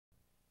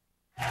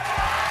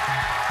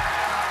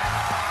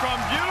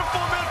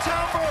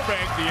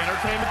Burbank, the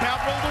entertainment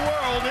capital of the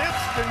world,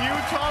 it's the new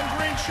Tom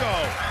Green Show.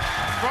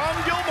 From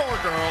Gilmore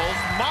Girls,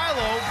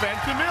 Milo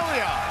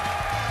Ventimiglia.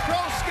 Pro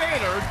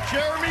skater,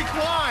 Jeremy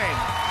Klein.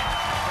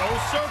 Pro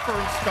surfer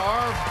and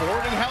star of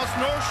Boarding House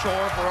North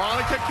Shore,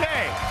 Veronica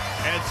Kay.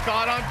 And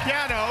Scott on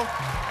piano.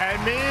 And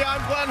me,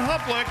 I'm Glenn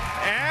Humplick.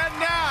 And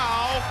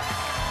now,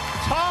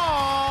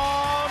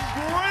 Tom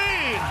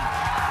Green.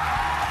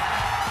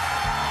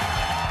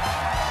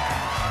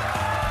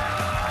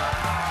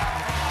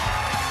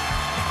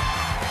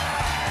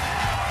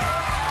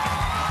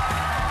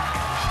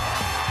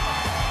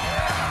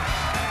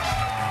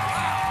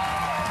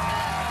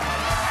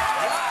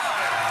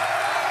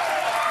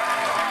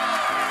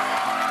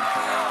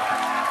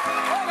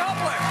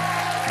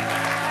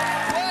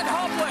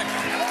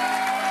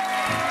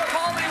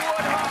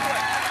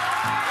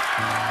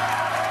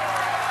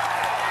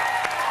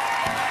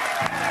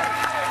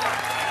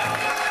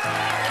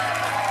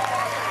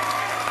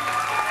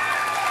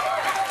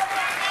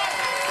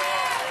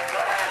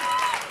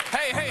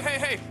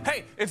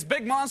 Hey, it's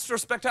Big Monster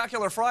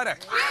Spectacular Friday.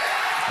 Wow.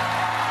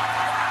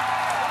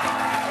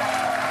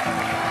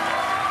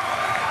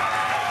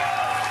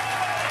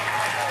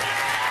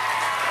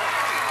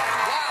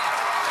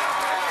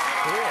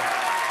 Cool.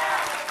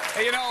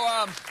 Hey, you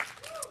know,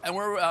 and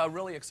we're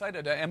really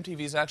excited.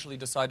 MTV's actually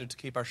decided to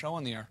keep our show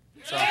on the air.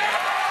 So.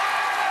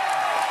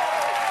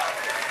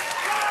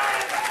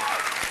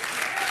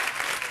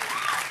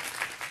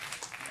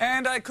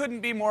 And I couldn't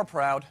be more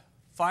proud.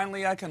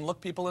 Finally, I can look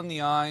people in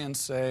the eye and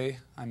say,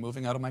 I'm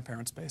moving out of my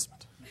parents'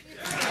 basement.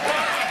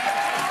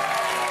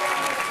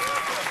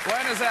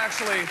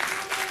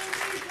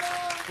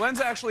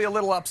 Glenn's actually a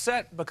little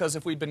upset because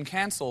if we'd been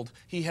canceled,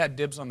 he had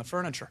dibs on the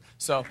furniture.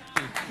 So,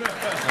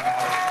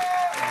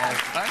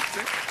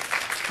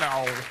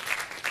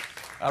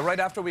 right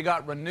after we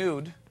got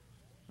renewed,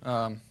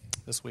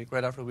 this week,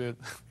 right after we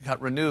got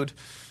renewed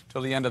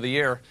till the end of the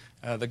year,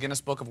 the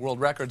Guinness Book of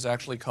World Records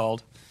actually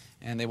called,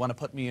 and they want to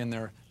put me in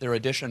their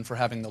edition for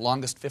having the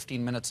longest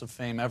 15 minutes of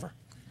fame ever.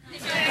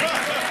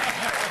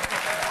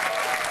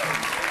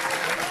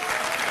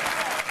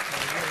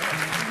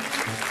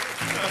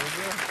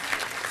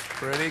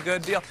 Pretty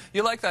good deal.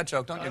 You like that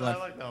joke, don't you, Glenn? I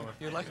like that one.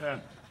 You like it?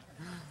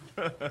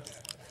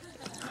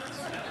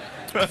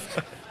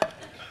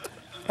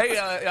 Hey,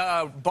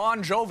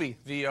 Bon Jovi,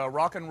 the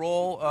rock and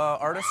roll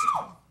artist,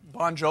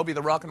 Bon Jovi,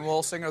 the rock and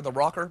roll singer, the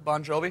rocker,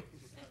 Bon Jovi,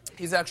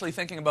 he's actually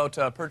thinking about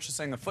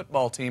purchasing a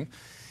football team.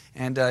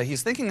 And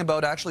he's thinking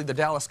about actually the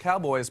Dallas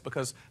Cowboys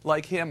because,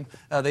 like him,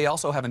 they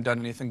also haven't done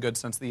anything good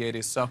since the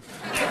 80s. So,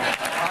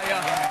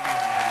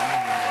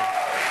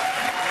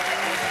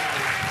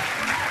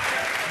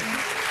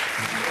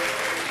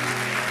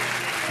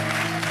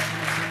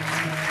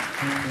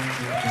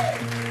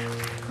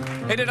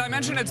 Hey, did I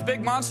mention it's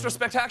Big Monster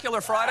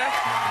Spectacular Friday?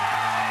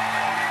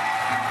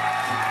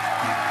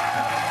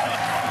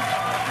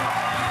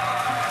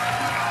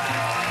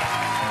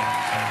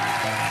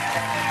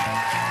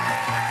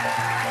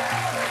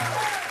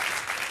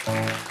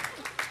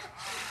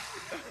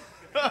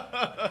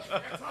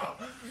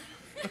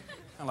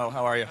 Hello,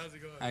 how are you? How's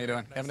it going? How you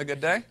doing? Having a good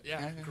day?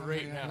 Yeah,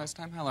 great. You have a nice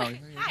time? Hello.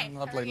 Hi.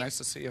 Lovely. Nice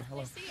to see you.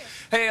 Hello. Nice to see you.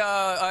 Hey,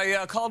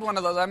 I called one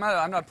of those. I'm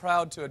not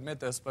proud to admit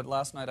this, but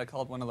last night I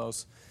called one of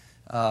those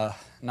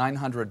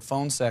 900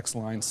 phone sex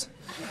lines.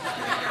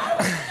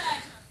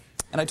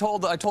 And I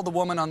told the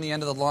woman on the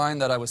end of the line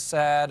that I was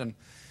sad and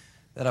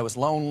that I was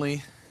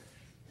lonely.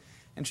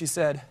 And she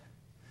said,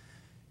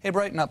 "Hey,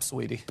 brighten up,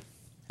 sweetie.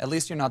 At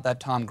least you're not that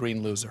Tom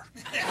Green loser."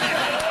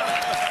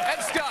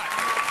 And Scott.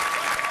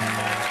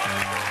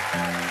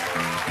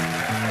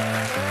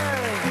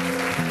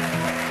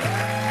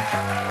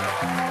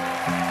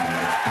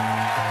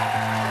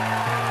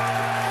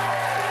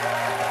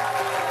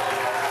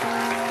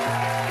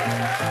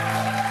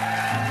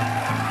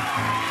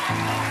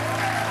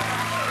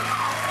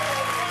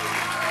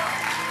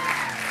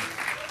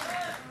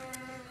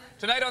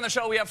 Tonight on the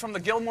show, we have from the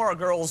Gilmore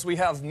Girls, we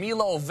have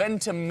Milo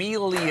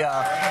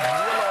Ventimiglia.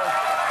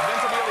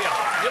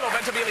 Milo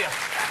Ventimiglia.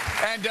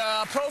 And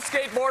pro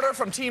skateboarder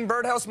from Team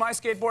Birdhouse, my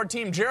skateboard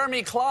team,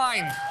 Jeremy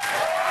Klein.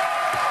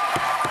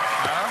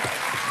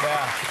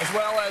 As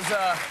well as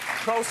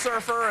pro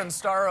surfer and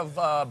star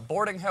of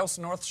Boarding House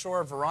North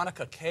Shore,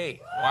 Veronica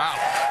Kay. Wow.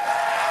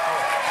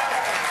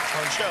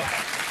 Fun show.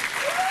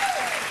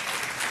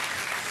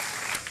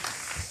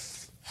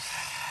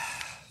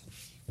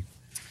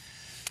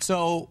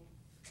 So,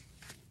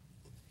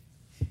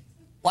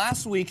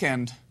 last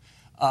weekend,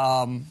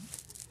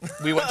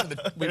 we went to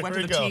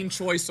the Teen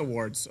Choice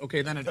Awards.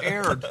 Okay, then it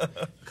aired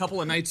a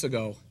couple of nights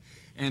ago.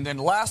 And then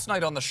last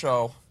night on the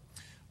show,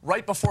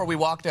 right before we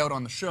walked out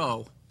on the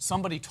show,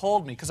 somebody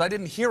told me, because I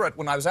didn't hear it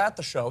when I was at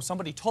the show,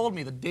 somebody told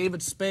me that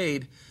David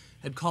Spade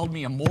had called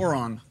me a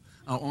moron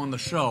on the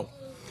show.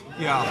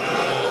 Yeah.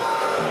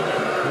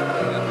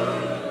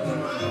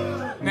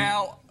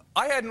 Now,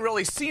 I hadn't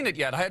really seen it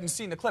yet. I hadn't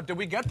seen the clip. Did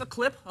we get the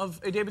clip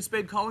of David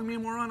Spade calling me a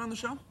moron on the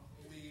show?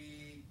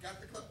 We got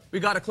the clip. We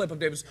got a clip of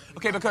David's.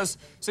 Okay, because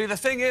see, the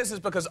thing is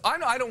because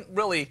I don't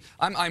really.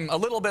 I'm a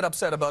little bit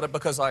upset about it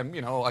because I'm,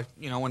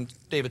 when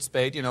David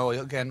Spade,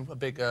 again, a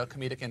big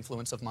comedic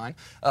influence of mine,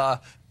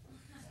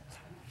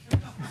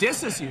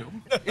 disses you.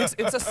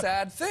 It's a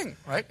sad thing,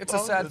 right? It's a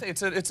sad thing.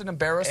 It's an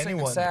embarrassing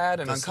and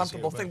sad and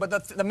uncomfortable thing.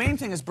 But the main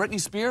thing is Britney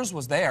Spears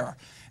was there,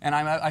 and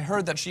I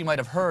heard that she might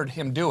have heard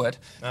him do it,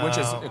 which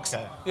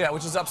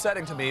which is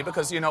upsetting to me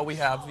because we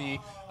have the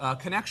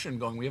connection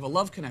going. We have a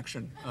love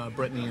connection,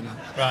 Britney and I.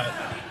 Right.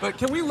 But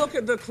can we look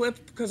at the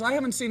clip? Because I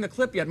haven't seen the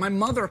clip yet. My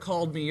mother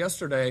called me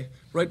yesterday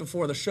right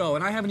before the show,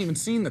 and I haven't even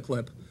seen the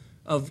clip.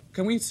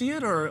 Can we see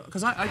it or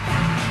because All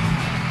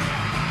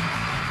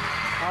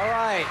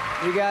right,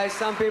 you guys,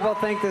 some people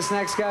think this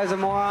next guy's a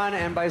moron,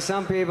 and by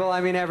some people,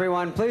 I mean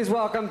everyone. Please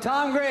welcome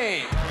Tom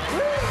Green.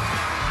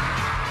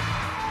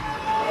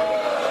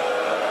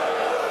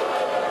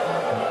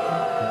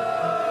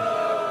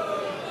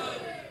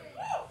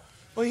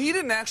 Well, he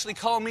didn't actually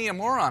call me a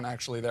moron,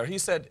 actually, there. He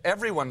said,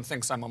 everyone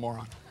thinks I'm a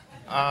moron.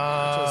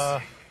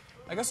 I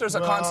guess there's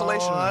a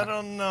consolation in that. I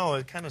don't know.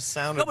 It kind of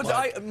sounded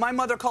like... my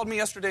mother called me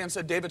yesterday and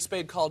said, David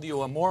Spade called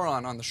you a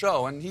moron on the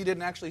show, and he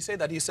didn't actually say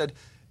that. He said,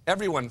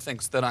 everyone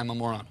thinks that I'm a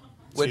moron.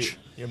 Which...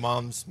 your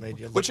mom's made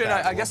you look Which,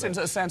 bad I guess, in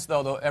a sense,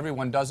 though,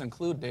 everyone does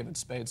include David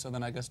Spade, so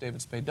then I guess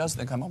David Spade does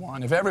think I'm a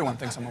moron, if everyone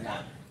thinks I'm a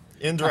moron.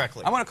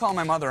 Indirectly. I want to call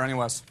my mother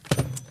anyways.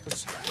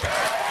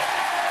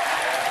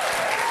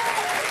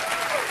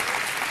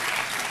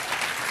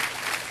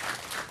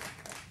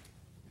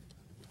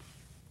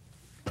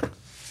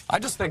 I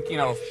just think,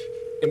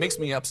 it makes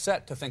me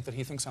upset to think that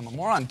he thinks I'm a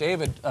moron.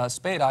 David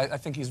Spade, I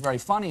think he's very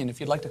funny, and if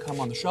you'd like to come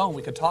on the show and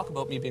we could talk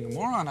about me being a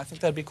moron, I think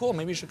that'd be cool.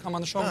 Maybe you should come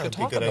on the show and we could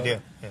talk about it.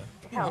 That'd be a good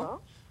idea.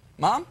 Hello?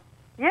 Mom?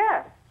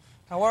 Yes.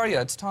 How are you?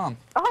 It's Tom.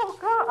 Oh,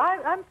 God,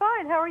 I'm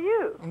fine. How are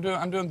you?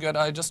 I'm doing good.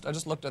 I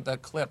just looked at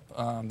that clip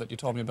that you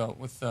told me about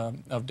with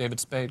of David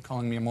Spade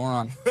calling me a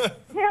moron.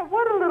 Yeah,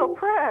 what a little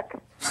prick.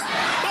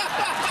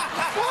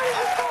 Why did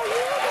you call you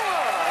a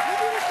moron? You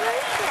did a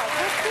great job.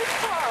 What's his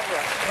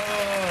problem?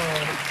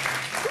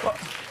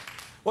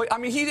 Well, I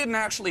mean, he didn't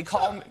actually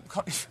call me.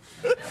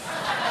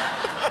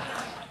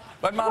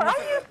 But Mom, well,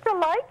 I used to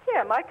like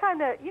him. I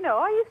kind of,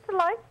 I used to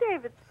like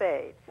David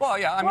Spade. Well,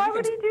 yeah, I mean, why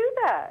would he do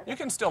that? You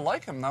can still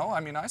like him, though. I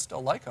mean, I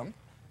still like him.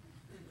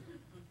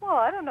 Well,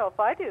 I don't know if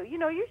I do.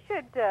 You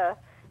should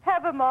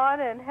have him on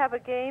and have a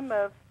game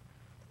of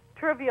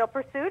Trivial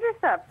Pursuit or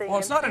something. Well,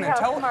 it's not an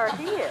how smart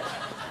he is.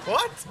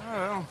 What?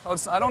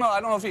 I don't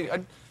know if he...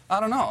 I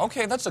don't know.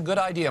 Okay, that's a good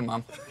idea,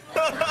 Mom.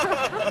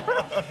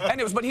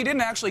 Anyways, but he didn't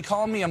actually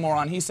call me a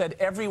moron. He said,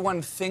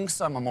 everyone thinks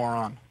I'm a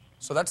moron.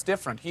 So that's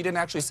different. He didn't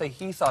actually say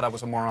he thought I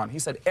was a moron. He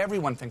said,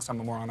 everyone thinks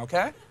I'm a moron,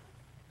 okay?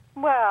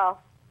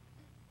 Well,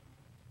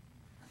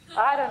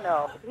 I don't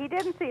know. He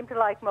didn't seem to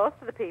like most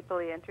of the people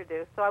he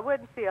introduced, so I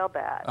wouldn't feel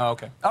bad. Oh,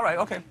 okay. All right,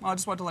 okay. Well, I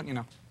just wanted to let you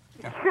know.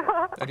 Okay.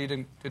 That he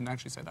didn't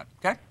actually say that.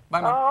 Okay? Bye,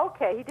 Mom. Oh,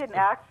 okay. He didn't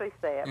actually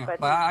say it, Yeah.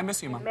 but I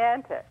miss you, Mom. He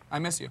meant it. I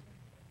miss you.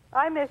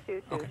 I miss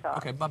you too, Okay, Tom.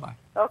 okay, bye-bye.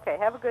 Okay,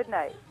 have a good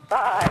night.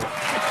 Bye.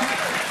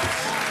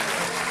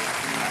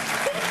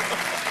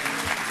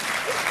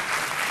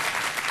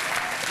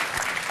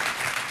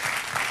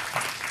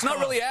 It's not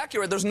really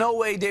accurate. There's no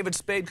way David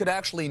Spade could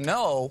actually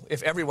know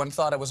if everyone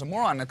thought I was a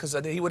moron, because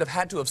he would have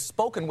had to have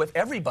spoken with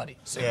everybody.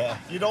 See? Yeah,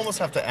 you'd almost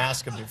have to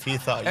ask him if he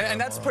thought you were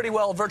And that's pretty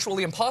well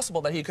virtually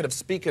impossible that he could have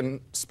spoken.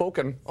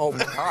 Oh,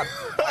 my God,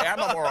 I am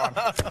a moron.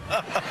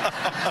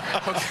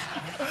 Okay.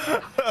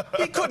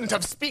 He couldn't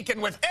have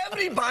spoken with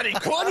everybody,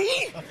 could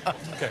he?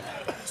 Okay.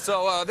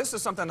 So this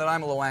is something that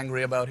I'm a little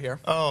angry about here.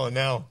 Oh,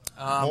 no.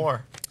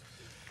 More.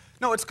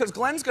 No, it's because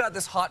Glenn's got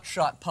this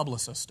hotshot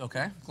publicist,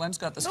 okay? Glenn's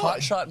got this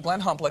hotshot.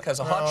 Glenn Humplick has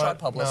a hotshot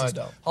publicist.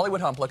 No, I don't.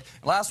 Hollywood Humplick.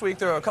 Last week,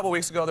 a couple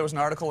weeks ago, there was an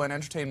article in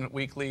Entertainment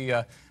Weekly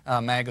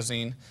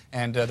magazine,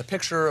 and the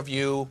picture of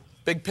you,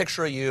 big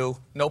picture of you,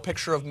 no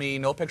picture of me,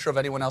 no picture of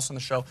anyone else on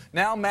the show.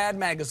 Now Mad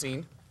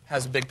Magazine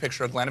has a big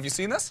picture of Glenn. Have you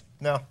seen this?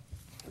 No.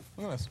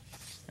 Look at this.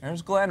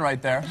 There's Glenn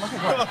right there. Look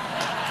at Glenn.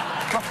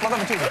 Look on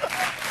the TV. Look at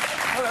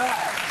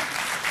that.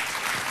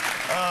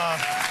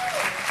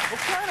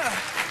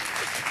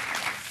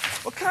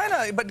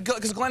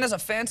 Because Glenn is a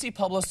fancy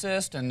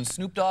publicist and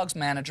Snoop Dogg's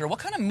manager, what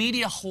kind of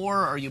media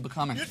whore are you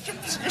becoming?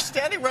 You're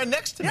standing right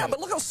next to me. Yeah, but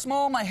look how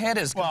small my head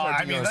is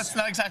compared to yours. That's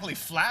not exactly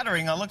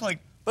flattering. I look like...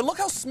 But look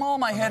how small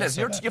my head is.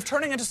 You're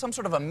turning into some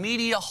sort of a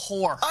media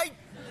whore.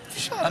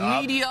 Shut up.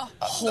 A media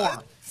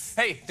whore.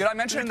 Hey, did I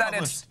mention that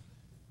it's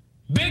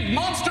Big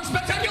Monster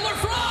Spectacular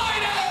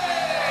Friday?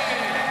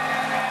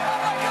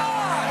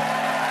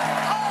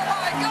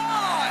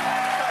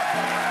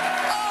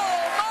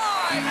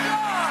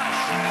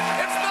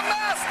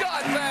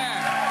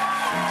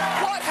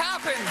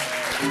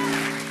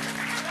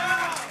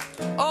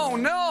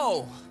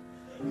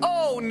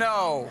 Oh,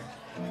 no.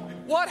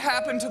 What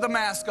happened to the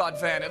mascot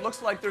van? It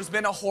looks like there's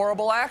been a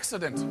horrible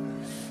accident.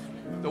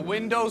 The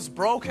window's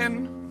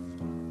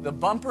broken. The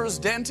bumper's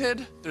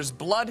dented. There's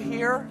blood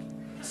here.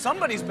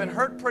 Somebody's been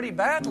hurt pretty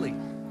badly.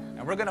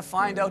 And we're going to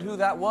find out who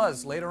that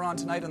was later on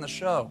tonight in the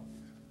show.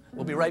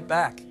 We'll be right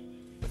back.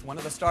 with one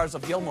of the stars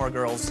of Gilmore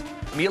Girls,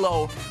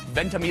 Milo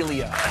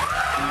Ventimiglia.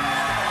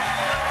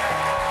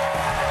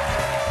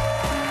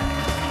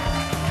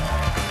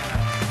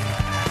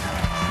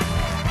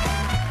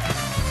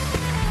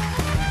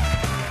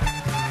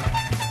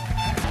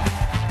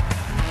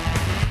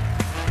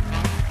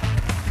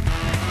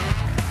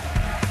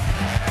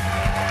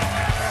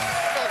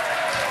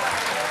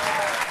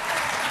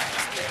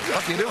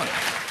 What are you doing?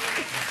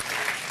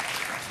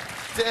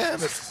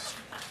 Damn it.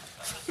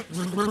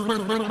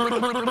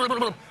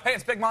 Hey,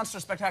 it's Big Monster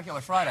Spectacular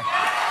Friday.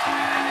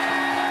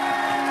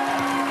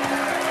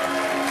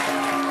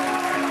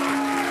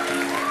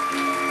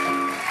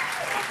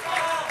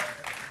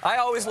 I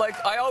always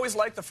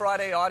like the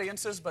Friday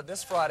audiences, but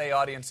this Friday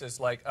audience is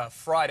like a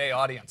Friday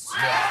audience.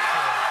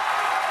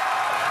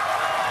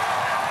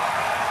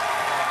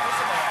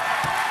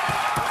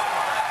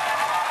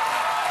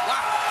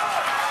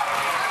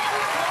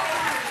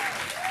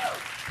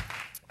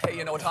 Hey,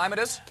 you know what time it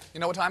is? You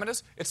know what time it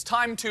is? It's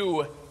time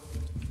to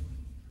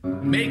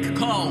make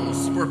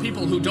calls for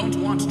people who don't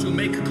want to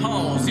make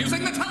calls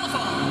using the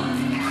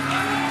telephone.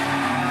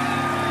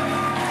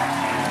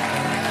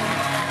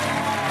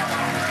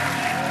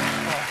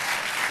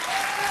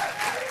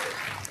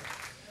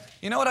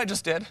 You know what I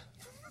just did?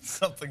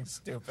 Something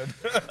stupid.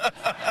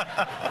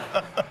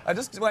 I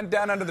just went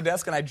down under the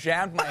desk and I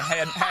jammed my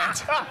hand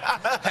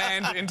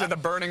into the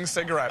burning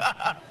cigarette.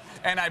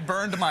 And I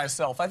burned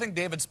myself. I think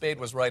David Spade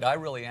was right. I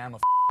really am a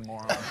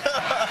moron.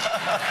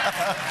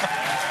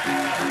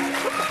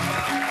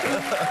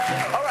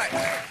 All right.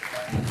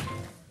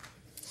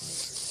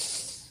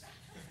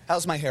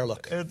 How's my hair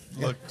look? It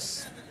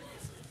looks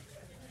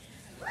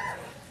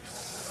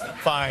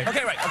fine.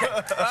 Okay, right. Okay.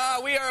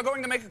 We are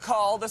going to make a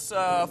call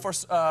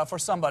for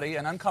somebody,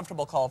 an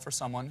uncomfortable call for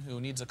someone who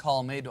needs a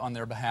call made on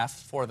their behalf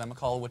for them, a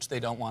call which they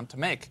don't want to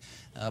make.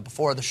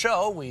 Before the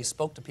show, we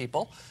spoke to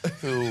people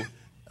who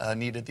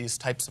needed these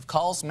types of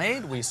calls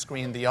made. We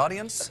screened the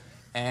audience,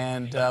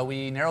 and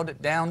we narrowed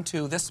it down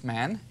to this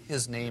man.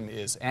 His name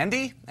is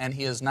Andy, and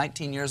he is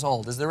 19 years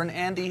old. Is there an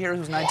Andy here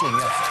who's 19?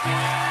 Yes.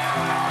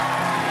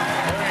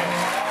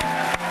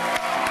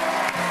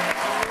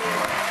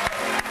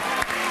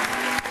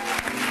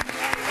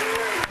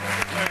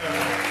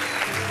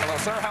 Hello,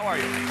 sir. How are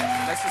you?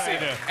 Nice to see you.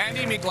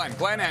 Andy, meet Glenn.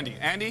 Glenn, Andy.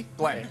 Andy,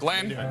 Glenn.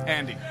 Glenn,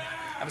 Andy.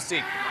 Have a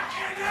seat.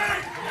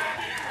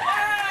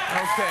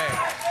 Okay.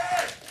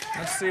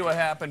 Let's see what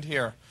happened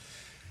here.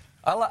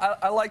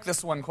 I like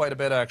this one quite a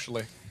bit,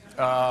 actually.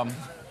 Do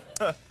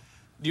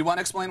you want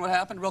to explain what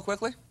happened real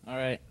quickly? All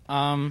right.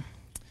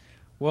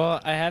 Well,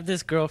 I have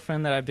this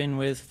girlfriend that I've been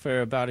with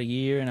for about a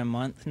year and a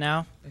month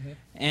now. Mm-hmm.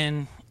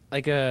 And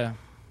like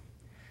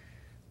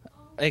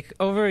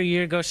over a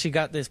year ago, she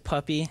got this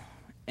puppy,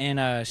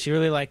 and she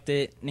really liked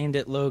it, named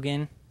it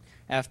Logan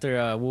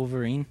after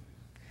Wolverine.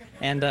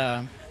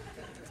 And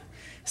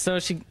so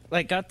she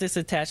got this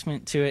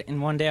attachment to it,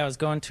 and one day I was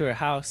going to her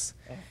house,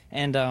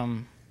 and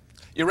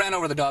you ran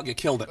over the dog, you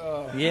killed it.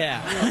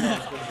 Yeah.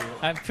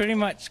 I pretty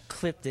much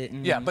clipped it.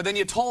 And, yeah, but then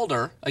you told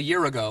her a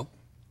year ago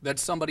that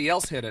somebody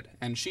else hit it,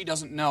 and she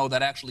doesn't know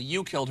that actually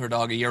you killed her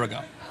dog a year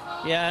ago.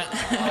 Yeah.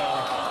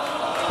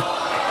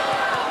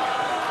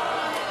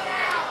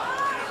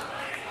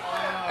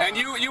 And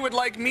you would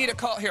like me to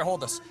call... Here,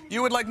 hold this.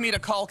 You would like me to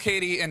call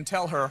Katie and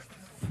tell her...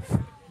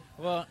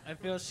 Well, I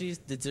feel she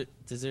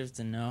deserves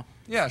to know.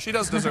 Yeah, she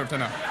does deserve to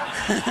know.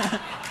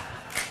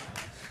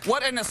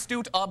 What an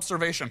astute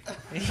observation.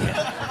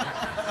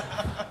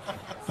 Yeah.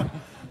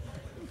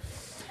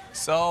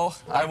 So,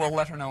 I will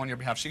let her know on your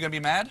behalf. She gonna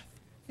be mad?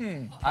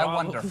 I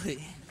wonder.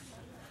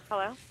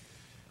 Hello?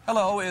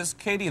 Hello, is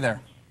Katie there?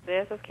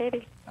 This is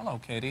Katie. Hello,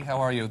 Katie. How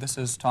are you? This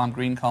is Tom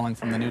Green calling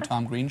from the new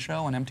Tom Green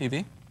Show on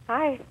MTV.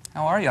 Hi.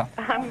 How are you?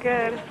 I'm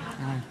good.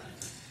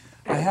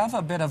 I have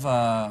a bit of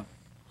a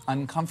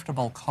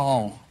uncomfortable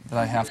call that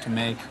I have to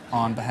make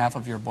on behalf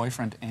of your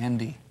boyfriend,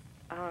 Andy.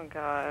 Oh,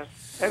 gosh.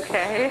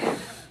 Okay.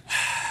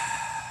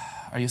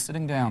 Are you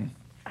sitting down?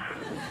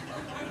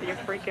 You're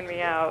freaking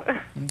me out.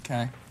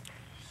 Okay.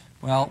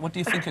 Well, what do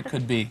you think it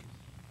could be?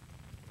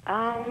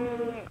 I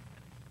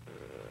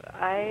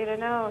don't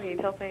know. He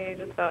tells me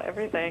just about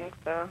everything,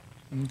 so...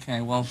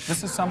 Okay, well,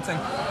 this is something...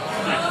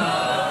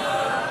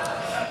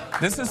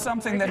 This is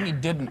something that he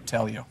didn't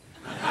tell you.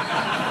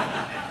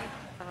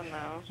 Oh,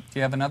 no. Do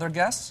you have another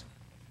guess?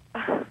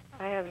 I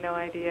have no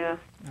idea.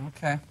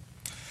 Okay.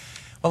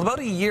 Well, about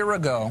a year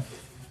ago,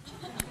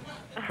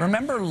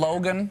 remember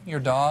Logan, your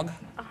dog?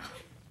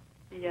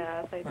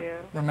 Yes, I do.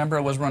 Remember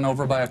it was run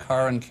over by a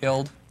car and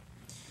killed?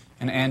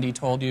 And Andy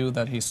told you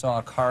that he saw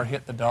a car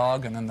hit the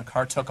dog and then the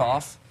car took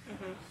off?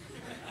 Mm-hmm.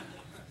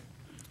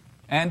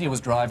 Andy was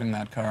driving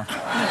that car.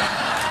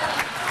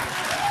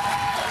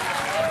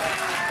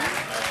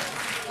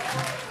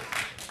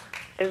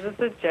 Is this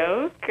a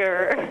joke,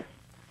 or...?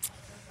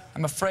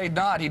 I'm afraid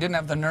not. He didn't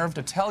have the nerve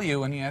to tell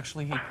you, and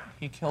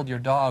he killed your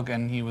dog,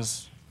 and he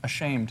was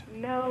ashamed.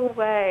 No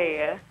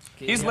way.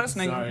 He's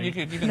listening. You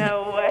can,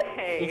 No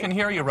way. He can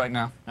hear you right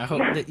now. I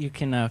hope that you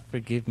can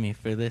forgive me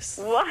for this.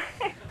 What?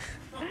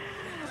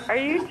 Are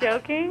you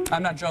joking?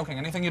 I'm not joking.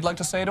 Anything you'd like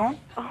to say to him?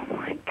 Oh,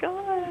 my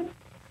God.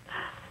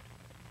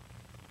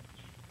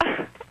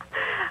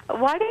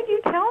 Why didn't you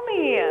tell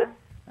me?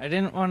 I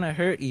didn't want to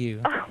hurt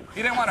you.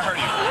 He didn't want to hurt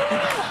you.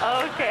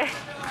 Okay.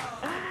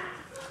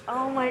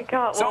 Oh, my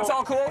God. So Well, it's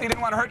all cool? He didn't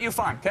want to hurt you?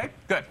 Fine, okay?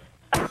 Good.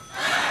 Well,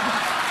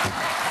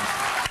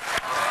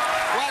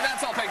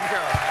 that's all taken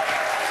care of.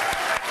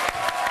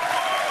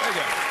 Very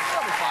good.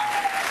 It'll be fine.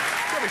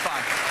 It'll be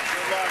fine.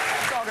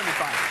 It's all going to be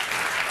fine.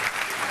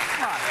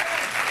 Come on.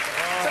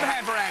 Send a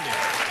hand for Andy.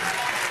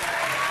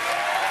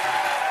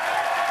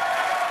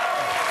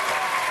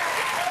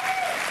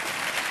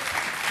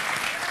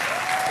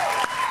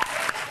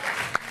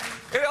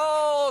 It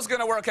all's going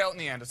to work out in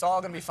the end. It's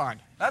all going to be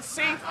fine.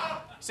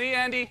 See,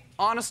 Andy,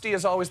 honesty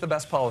is always the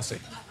best policy.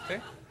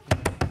 Okay?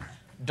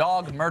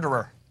 Dog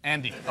murderer,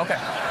 Andy. Okay.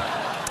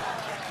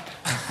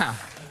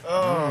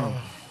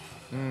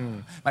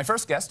 My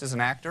first guest is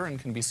an actor and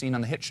can be seen on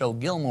the hit show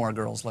Gilmore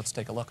Girls. Let's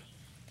take a look.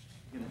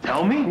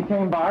 Tell me? He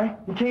came by?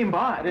 He came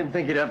by. I didn't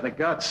think he'd have the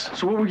guts.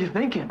 So what were you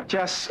thinking?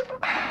 Jess,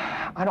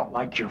 I don't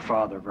like your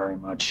father very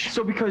much.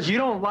 So because you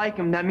don't like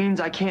him, that means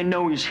I can't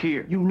know he's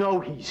here. You know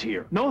he's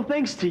here. No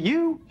thanks to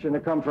you. Shouldn't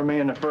have come from me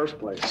in the first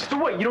place. So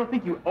what, you don't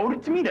think you owed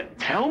it to me to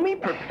tell me,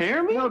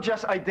 prepare me? No,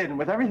 Jess, I didn't.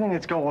 With everything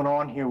that's going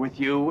on here with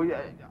you,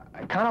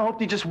 I kind of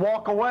hoped he'd just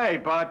walk away,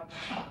 but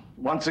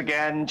once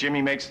again,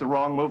 Jimmy makes the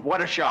wrong move.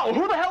 What a shock. Oh,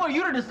 who the hell are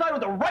you to decide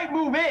what the right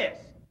move is?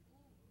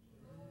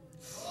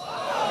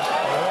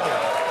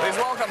 Please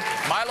welcome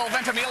Milo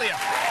Ventimiglia.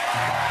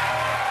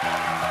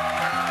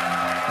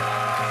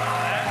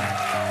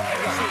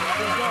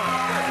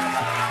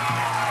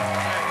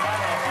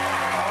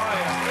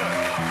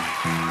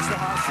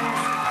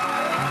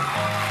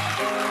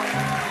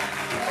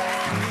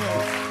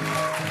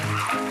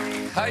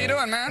 How you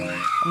doing, man?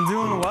 I'm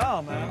doing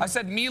well, man. I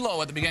said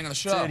Milo at the beginning of the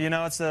show. Dude, you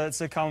know, it's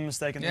a common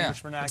mistake in the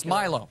English vernacular. It's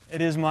Milo.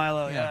 It is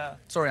Milo, yeah.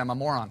 Sorry, I'm a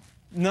moron.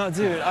 No,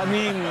 dude, I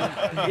mean,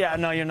 yeah,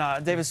 no, you're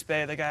not. David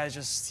Spade, the guy is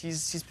just,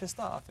 he's pissed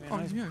off. You know,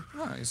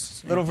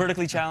 he's a little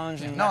vertically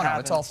challenged. And no,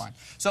 it's all fine.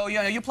 So,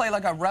 yeah, you play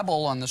like a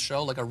rebel on the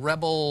show, like a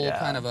rebel,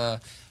 kind of a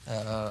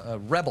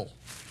rebel.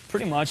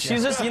 Pretty much. Yeah.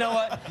 He's just, you know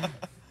what?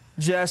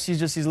 Jess,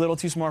 he's a little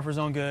too smart for his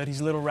own good.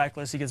 He's a little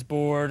reckless. He gets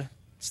bored.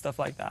 Stuff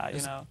like that,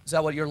 you know. Is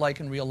that what you're like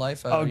in real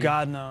life? Oh,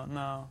 God,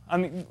 no. I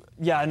mean,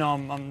 yeah, no,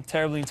 I'm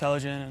terribly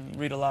intelligent and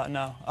read a lot,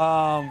 no.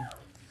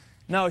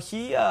 No,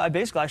 I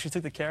basically actually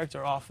took the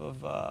character off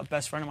of a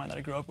best friend of mine that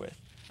I grew up with.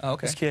 Oh,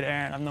 okay. This kid,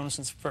 Aaron. I've known him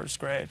since first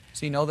grade. Does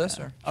he know this,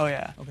 or? Oh,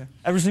 yeah. Okay.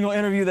 Every single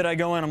interview that I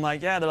go in, I'm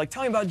like, yeah, they're like,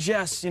 tell me about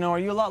Jess. You know, are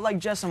you a lot like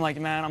Jess? I'm like,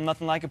 man, I'm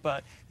nothing like it,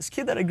 but this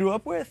kid that I grew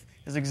up with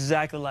is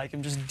exactly like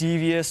him, just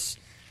devious,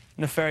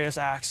 nefarious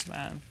acts,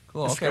 man.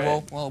 Cool. It's okay.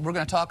 great. Well, we're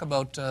going to talk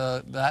about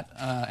that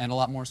and a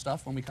lot more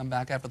stuff when we come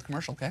back after the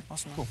commercial. Okay.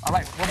 Awesome. Cool. All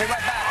right. We'll be right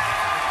back.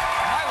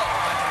 Milo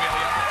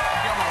Ventimiglia,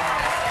 Gilmore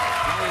Girls.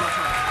 When we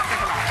return. Stick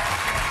around.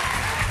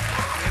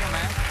 How you doing,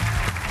 man?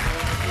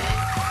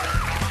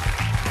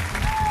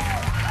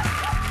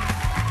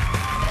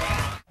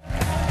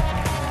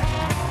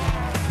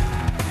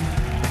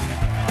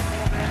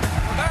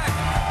 We're back.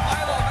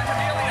 Milo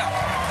Ventimiglia,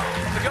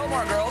 the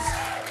Gilmore Girls.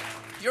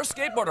 You're a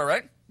skateboarder,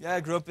 right? Yeah, I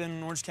grew up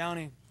in Orange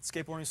County,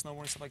 skateboarding,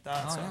 snowboarding, stuff like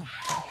that. Oh, so. yeah.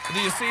 Do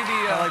you see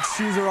the... Like,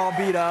 shoes are all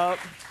beat up.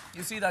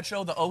 You see that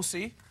show, The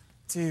OC?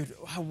 Dude,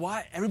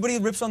 why? Everybody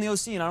rips on the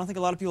OC, and I don't think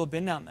a lot of people have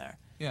been down there.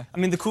 Yeah. I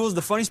mean, the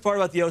funniest part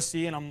about the OC,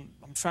 and I'm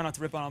trying not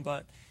to rip on it,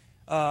 but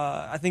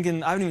I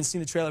haven't even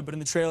seen the trailer, but in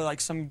the trailer, like,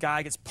 some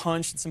guy gets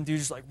punched, and some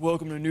dude's just like,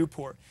 welcome to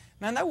Newport.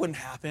 Man, that wouldn't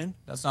happen.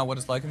 That's not what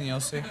it's like in the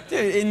OC?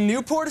 Dude, in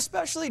Newport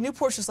especially,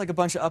 Newport's just like a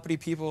bunch of uppity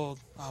people.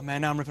 Oh,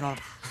 man, now I'm ripping on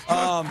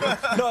them.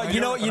 No,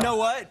 you know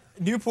what?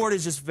 Newport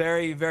is just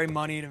very, very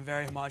moneyed and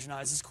very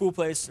homogenized. It's a cool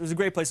place. It was a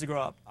great place to grow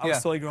up. I was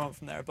totally growing up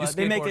from there. But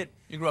they make it...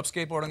 You grew up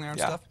skateboarding there and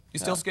stuff? You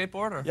still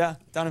skateboard? Or? Yeah,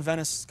 down in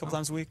Venice a couple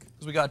times a week.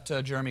 Because we got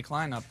Jeremy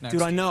Klein up next.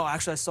 Dude, I know.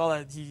 Actually, I saw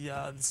that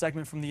the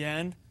segment from the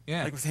end.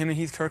 Yeah. Like with him and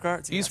Heath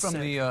Kirkhart. He's from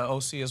the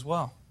OC as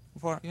well.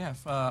 What part? Yeah,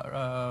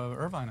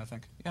 Irvine, I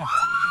think. Yeah.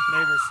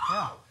 Neighbors.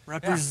 Yeah.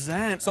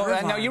 Represent. So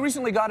Irvine. now you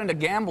recently got into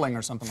gambling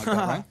or something like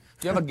that, right?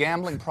 Do you have a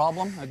gambling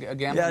problem? A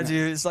gambling? Yeah,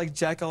 dude. It's like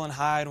Jekyll and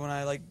Hyde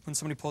when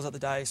somebody pulls out the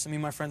dice. Me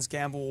and my friends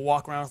gamble. We'll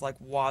walk around with like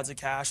wads of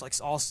cash, like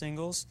all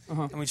singles,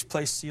 and we just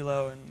play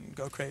CeeLo and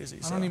go crazy.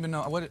 I don't even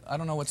know I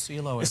don't know what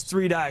CeeLo is. It's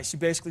 3 dice. You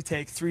basically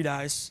take 3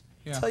 dice.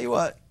 Yeah. Tell you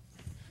what.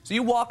 So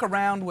you walk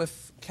around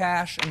with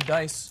cash and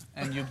dice,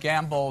 and you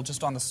gamble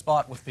just on the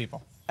spot with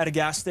people. At a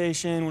gas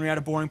station, when you're at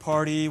a boring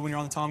party, when you're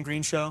on the Tom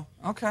Green show.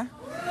 Okay.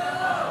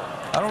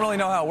 I don't really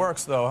know how it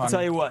works, though. I'll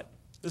tell you what.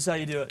 This is how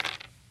you do it.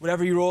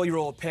 Whatever you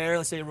roll a pair.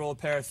 Let's say you roll a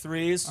pair of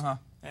 3s.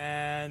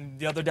 And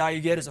the other die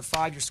you get is a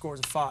 5. Your score is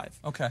a 5.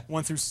 Okay.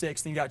 1 through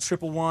 6. Then you got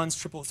triple 1s,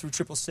 triple through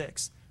triple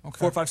 6. Okay.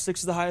 4, 5, 6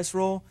 is the highest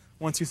roll.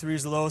 1, 2, 3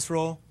 is the lowest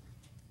roll.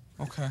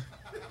 Okay.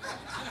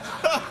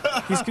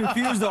 He's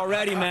confused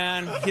already,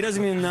 man. He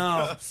doesn't even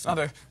know.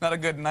 Not a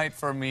good night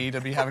for me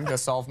to be having to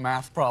solve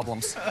math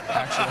problems,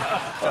 actually,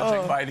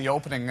 judging by the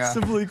opening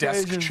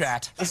desk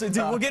chat. Listen,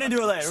 dude, we'll get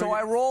into it later. So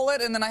I roll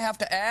it, and then I have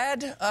to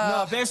add?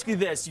 No, basically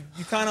this.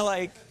 You kind of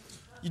like,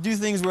 you do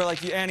things where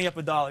like you ante up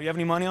 $1. You have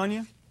any money on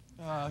you?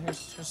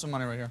 Here's some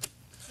money right here.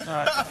 All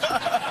right.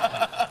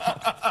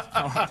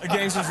 A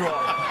gangster's roll.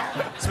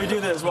 So we do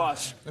this,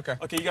 watch. Okay.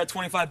 Okay, you got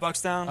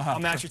 $25 down. I'll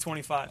match your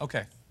 25.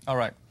 Okay, all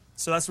right.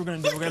 So that's what we're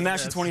gonna do. We're gonna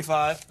match your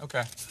 25. Okay.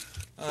 Is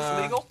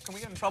this legal? Can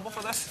we get in trouble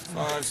for this?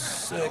 5,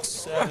 6,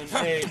 7,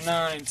 8,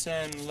 9,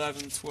 10,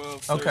 11,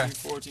 12, 13,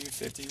 14,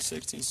 15,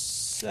 16,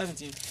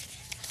 17,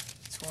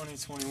 20,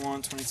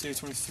 21, 22,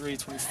 23,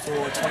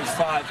 24,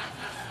 25.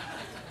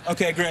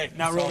 Okay, great.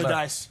 Now roll the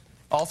dice.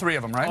 All 3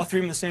 of them, right? All 3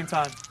 of them at the same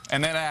time.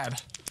 And then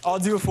add. I'll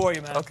do it for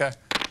you, man. Okay.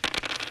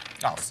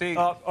 Oh, see.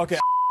 Okay.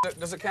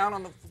 Does it count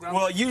on the ground?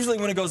 Well, usually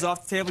when it goes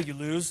off the table, you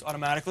lose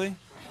automatically.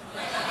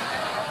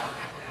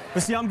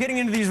 But see, I'm getting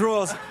into these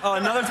rules. Oh,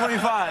 another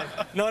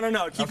 25.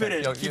 No. Keep it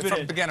in. Keep it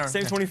in. Beginner.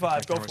 Same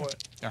 25. Go for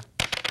it. Yeah.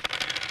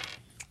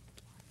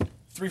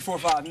 3, 4,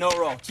 5. No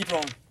roll. Keep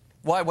rolling.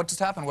 Why? What just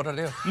happened? What did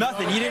I do?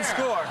 Nothing. You didn't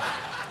score.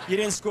 You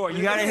didn't score.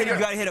 You gotta hit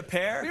a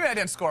pair. What do you mean I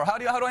didn't score? How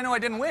do I know I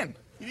didn't win?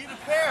 You need a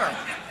pair.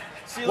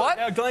 See, what?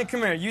 Look, Glenn,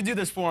 come here. You do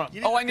this for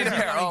him. Oh, I need a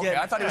pair. Oh, okay.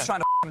 I thought he was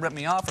trying to rip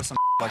me off or something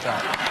like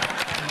that.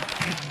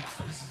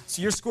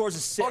 So your score's a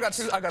 6. Oh,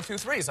 I got two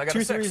threes. I got 2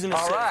 a 6. threes and a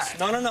 6. All right.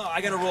 No.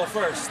 I gotta roll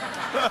first.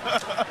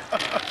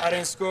 I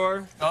didn't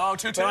score. Oh,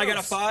 2 twos. But I got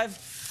a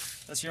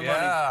 5. That's your money.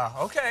 Yeah.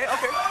 Okay. So I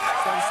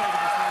just take it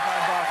for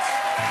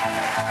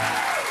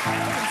 $25.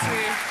 You can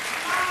see.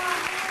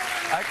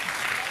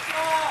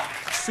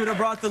 Should have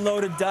brought the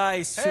loaded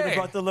dice. Should have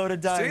brought the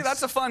loaded dice. See,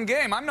 that's a fun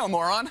game. I'm no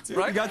moron, Dude,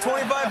 right? You got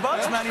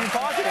 $25, man, in your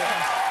pocket.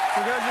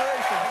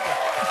 Congratulations.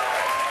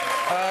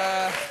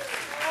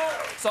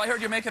 So I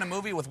heard you're making a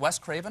movie with Wes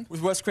Craven?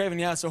 With Wes Craven,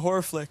 yeah, it's a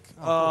horror flick.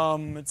 Oh,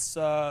 cool. It's,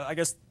 I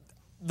guess,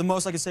 the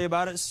most I can say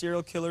about it is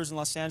serial killers in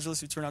Los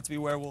Angeles who turn out to be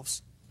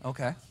werewolves.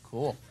 Okay,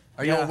 cool.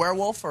 Are you a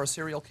werewolf or a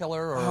serial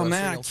killer? Or oh,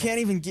 man, I can't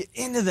even get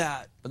into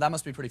that. But that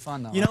must be pretty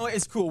fun, though. You know,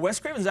 it's cool. Wes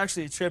Craven's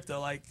actually a trip, though.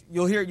 Like,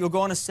 you'll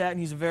go on a set, and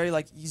he's a very,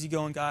 like,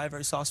 easygoing guy,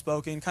 very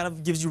soft-spoken, kind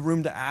of gives you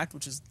room to act,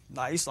 which is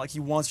nice. Like, he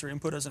wants your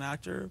input as an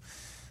actor.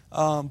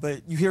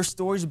 But you hear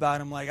stories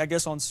about him, like, I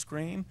guess on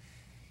Scream,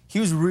 he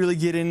was really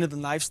getting into the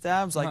knife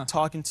stabs, like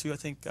talking to, I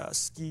think,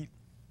 Skeet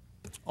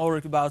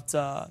Ulrich about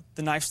the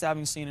knife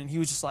stabbing scene, and he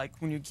was just like,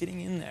 when you're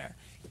getting in there,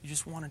 you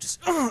just want to just,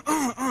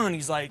 and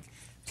he's like,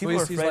 people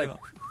are afraid of him.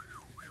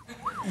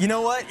 You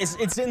know what?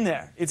 It's in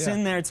there. It's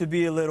in there to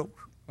be a little.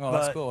 Oh,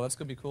 that's cool. That's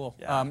gonna be cool.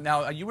 Yeah.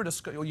 Now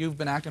you've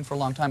been acting for a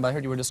long time, but I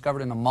heard you were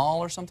discovered in a mall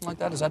or something like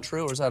that. Is that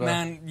true, or is that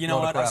Man, you know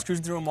what? I was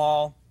cruising through a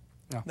mall.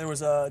 Yeah. There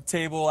was a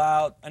table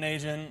out, an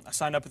agent. I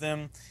signed up with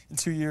him. In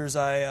 2 years,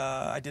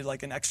 I did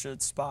like an extra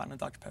spot in a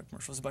Dr. Pepper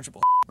commercial. It was a bunch of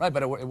bull. Right,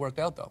 but it worked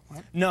out though,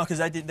 right? No, because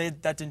that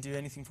didn't do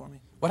anything for me.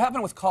 What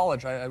happened with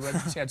college? I read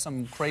you had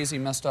some crazy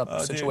messed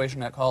up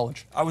situation at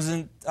college. I was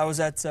at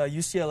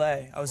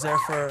UCLA. I was there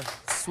for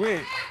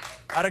sweet.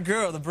 I had a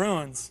girl, the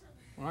Bruins.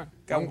 Right.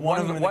 Got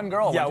one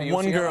girl. Yeah, went to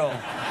one UCLA. girl.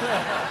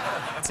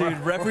 Dude,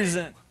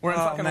 represent. We're in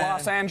fucking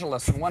Los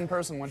Angeles, and one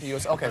person went to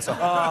UCLA. Okay, so.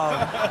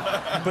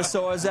 But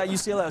so I was at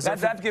UCLA.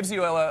 That gives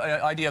you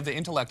an idea of the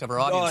intellect of our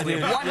audience.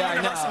 We have one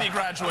university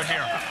graduate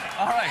here.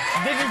 All right.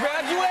 Did you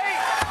graduate?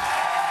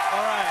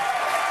 All right.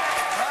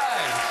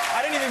 I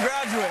didn't even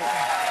graduate.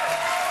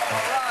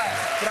 All right.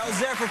 But I was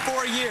there for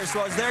 4 years. So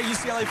I was there at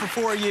UCLA for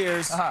 4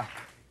 years.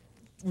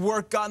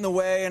 Work got in the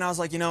way, and I was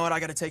like, you know what, I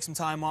got to take some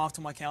time off.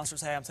 To my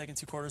counselors, hey, I'm taking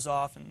 2 quarters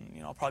off,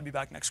 and I'll probably be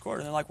back next quarter.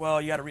 And they're like,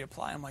 well, you got to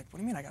reapply. I'm like, what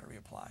do you mean I got to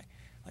reapply?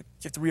 Like,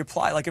 you have to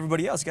reapply like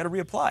everybody else. You got to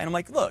reapply. And I'm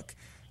like, look,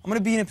 I'm going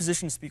to be in a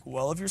position to speak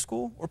well of your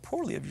school or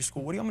poorly of your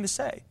school. What do you want me to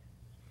say?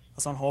 I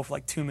was on hold for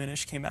like 2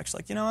 minutes. She came back. She's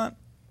like, you know what?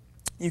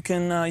 You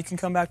can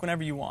come back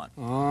whenever you want.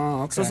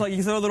 Oh, okay. So it's like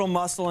you throw a little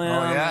muscle in.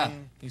 Oh yeah.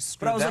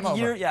 But I was like a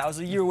year. Yeah, I was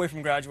a year away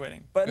from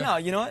graduating. But no,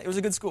 you know what? It was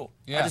a good school.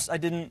 Yeah. I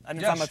didn't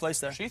find my place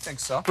there. She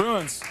thinks so.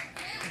 Bruins.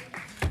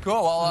 Cool.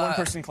 Well, one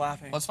person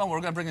clapping. Well, it's fun. We're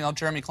going to bring out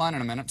Jeremy Klein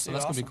in a minute, so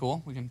that's going to be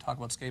cool. We can talk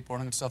about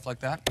skateboarding and stuff like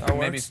that.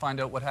 Maybe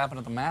find out what happened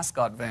at the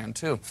mascot van,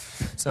 too.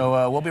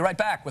 So we'll be right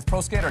back with pro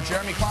skater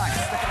Jeremy Klein.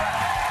 Stick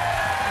around.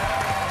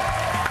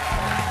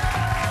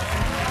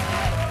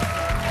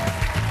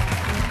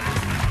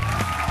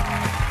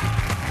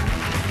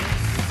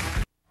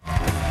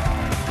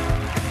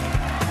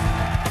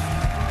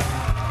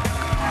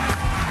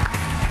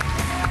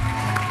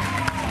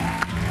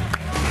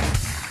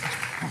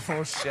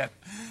 Oh, shit.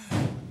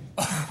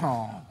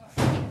 Oh.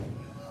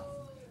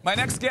 My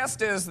next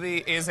guest is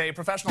a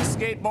professional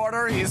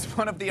skateboarder. He's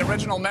one of the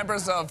original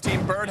members of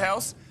Team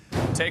Birdhouse.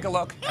 Take a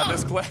look at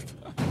this clip.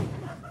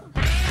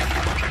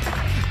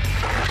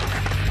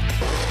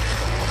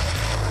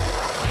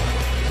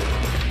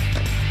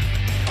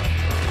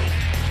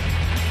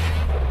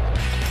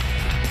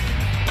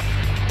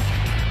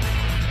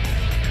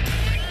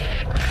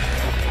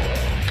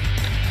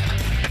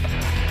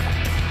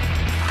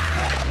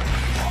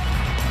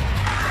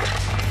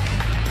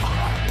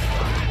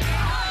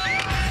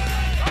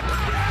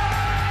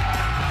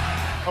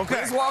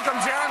 Please welcome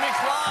Jeremy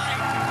Klein.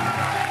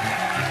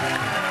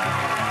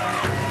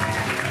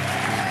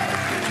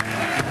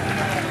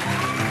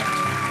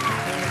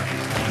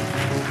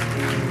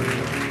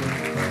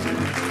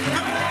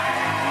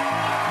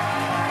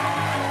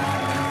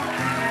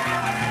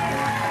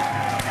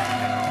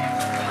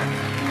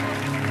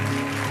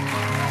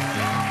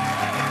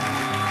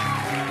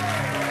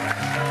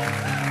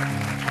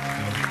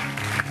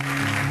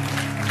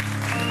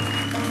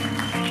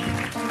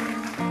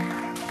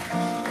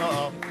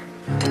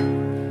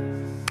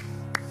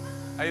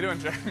 How you doing,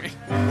 Jeremy?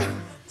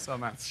 So,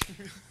 man.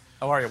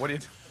 How are you? What are you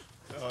doing?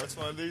 Oh, it's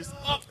one of these.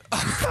 Yeah.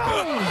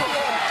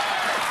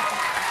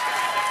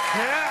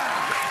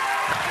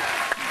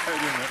 How you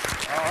doing, man?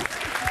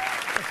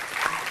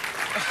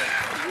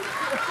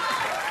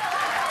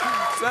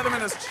 Set him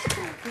in his...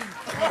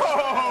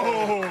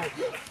 Oh!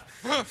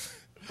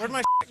 Where'd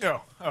my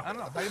go? Oh. I don't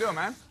know. How you doing,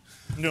 man?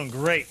 I'm doing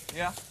great.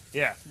 Yeah?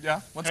 Yeah.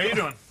 Yeah? What's How you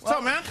doing? What's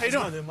up, man? How you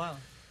doing?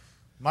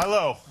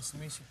 Milo. Nice to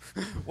meet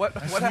you. What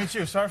Nice to meet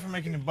you. Sorry for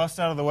making you bust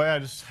out of the way. I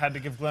just had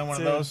to give Glenn one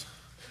of those.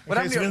 What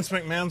In case happened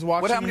Vince McMahon's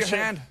watching. What happened to and your shit.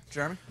 hand,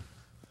 Jeremy?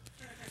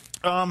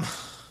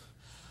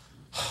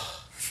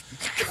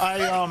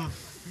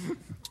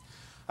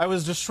 I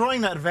was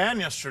destroying that van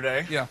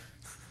yesterday. Yeah.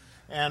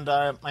 And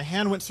my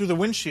hand went through the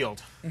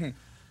windshield. Mm-hmm. It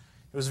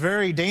was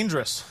very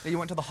dangerous. Yeah, you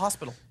went to the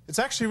hospital. It's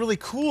actually really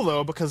cool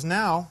though, because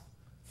now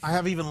I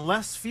have even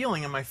less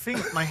feeling in my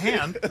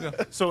hand.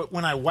 Yeah. So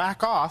when I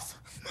whack off,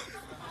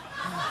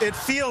 it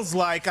feels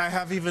like I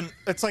have even.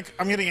 It's like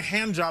I'm getting a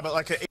hand job at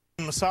like an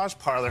Asian massage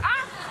parlor,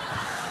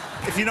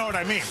 if you know what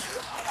I mean.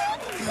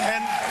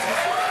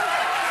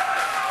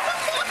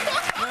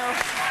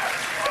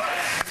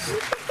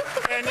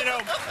 And you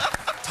know,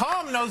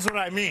 Tom knows what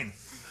I mean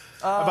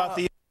about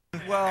the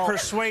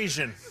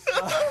persuasion.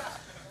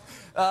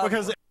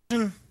 Because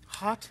Asian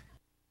hot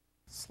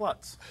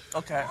sluts.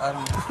 Okay, I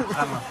don't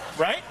know.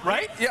 Right?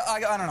 Right? Yeah,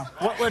 I don't know.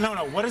 What?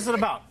 No. What is it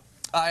about?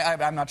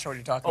 I'm not sure what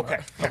you're talking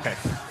about. Okay.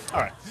 All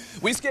right.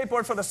 We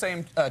skateboard for the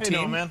same How you team.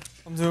 doing, man?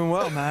 I'm doing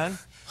well, man.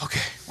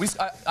 Okay.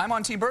 I'm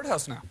on Team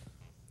Birdhouse now.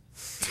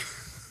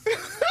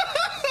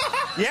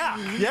 Yeah.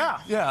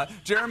 Yeah.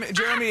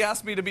 Jeremy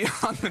asked me to be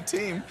on the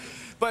team,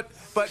 but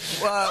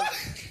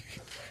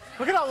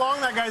look at how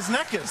long that guy's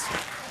neck is.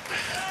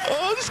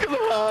 Oh, I'm just gonna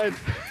hide.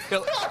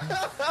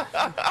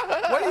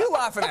 What are you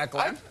laughing at,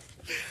 Glenn?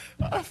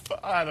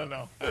 I don't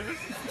know.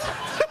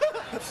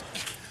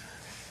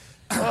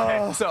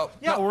 So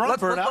Yeah, we're on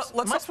Bert House.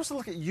 let's Am I supposed to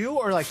look at you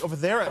or like over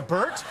there at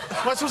Bert?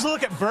 Am I supposed to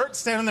look at Bert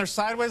standing there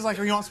sideways like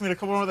he wants me to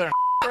come over there and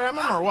grab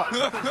him or what?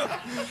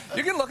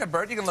 You can look at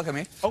Bert. You can look at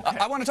me. Okay.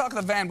 I want to talk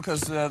the van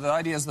because the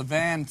idea is the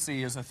van.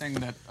 See, is a thing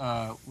that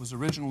was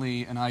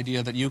originally an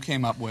idea that you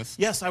came up with.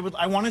 Yes, I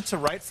wanted to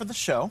write for the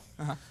show,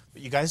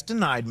 but you guys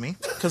denied me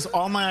because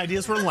all my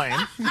ideas were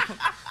lame.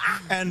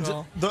 And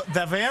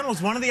the van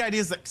was one of the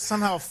ideas that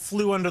somehow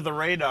flew under the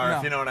radar,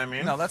 if you know what I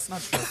mean. No, that's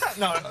not true.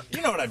 No,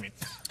 you know what I mean.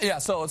 Yeah.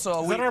 So Is that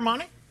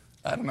Armani?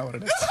 I don't know what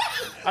it is.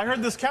 I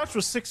heard this couch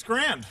was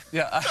 $6,000.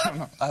 Yeah,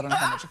 I don't know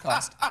how much it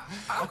cost.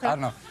 Okay. I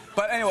don't know.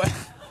 But anyway,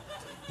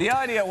 the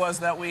idea was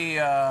that we...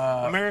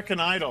 American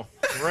Idol.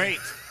 Great.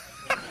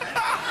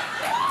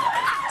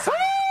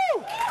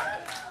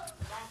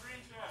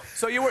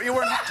 So you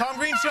were Tom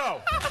Green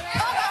Show.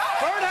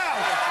 Birdhouse.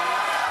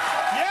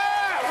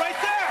 Yeah, right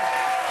there.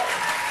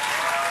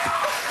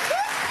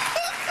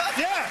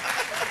 Yeah.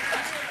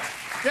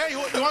 Yeah, you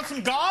want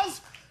some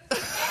gauze?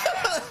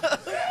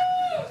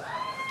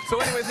 So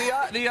anyways,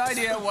 the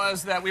idea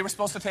was that we were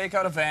supposed to take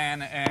out a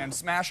van and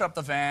smash up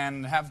the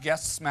van, have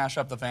guests smash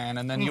up the van,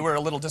 and then you were a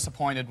little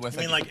disappointed with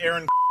it. You mean like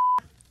Aaron?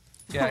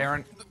 Yeah,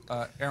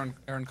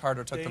 Aaron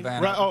Carter took the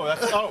van. Right,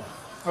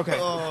 okay.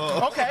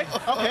 Okay.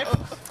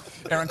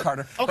 Aaron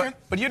Carter. Okay.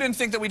 But you didn't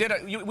think that we did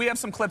it. We have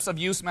some clips of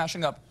you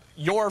smashing up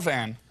your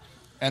van,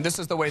 and this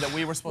is the way that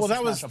we were supposed to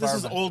smash up our van.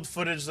 This is old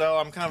footage, though.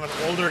 I'm kind of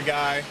an older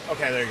guy.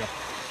 Okay, there you go.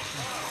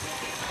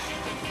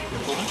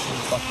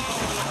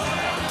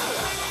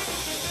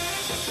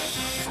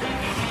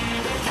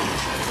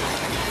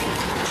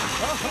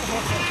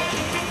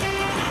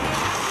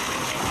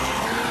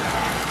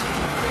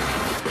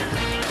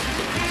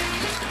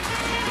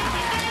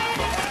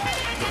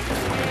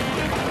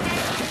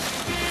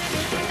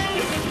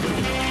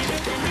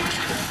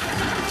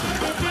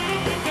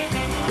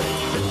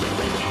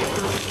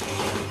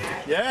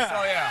 Yeah.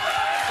 So yeah.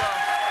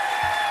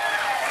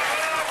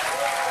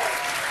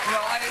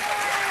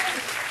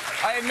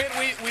 I admit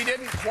we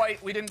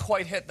didn't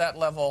quite hit that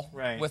level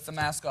with the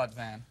mascot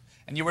van,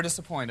 and you were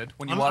disappointed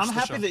when you watched the show.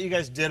 I'm happy that you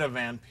guys did a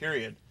van,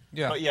 period.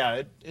 Yeah. But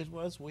yeah, it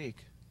was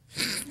weak.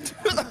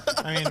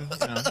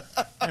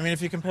 I mean,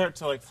 if you compare it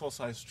to like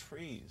full-size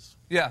trees.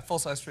 Yeah,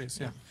 full-size trees.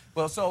 Yeah.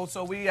 Well,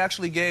 so we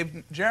actually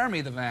gave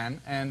Jeremy the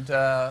van, and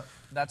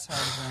that's how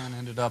the van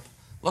ended up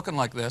looking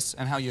like this,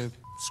 and how you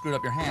screwed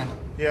up your hand.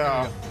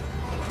 Yeah.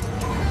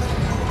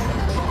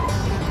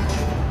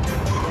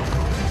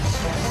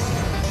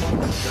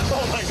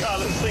 Oh my God,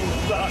 this thing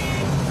sucks.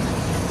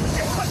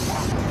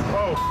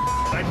 Oh,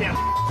 I can't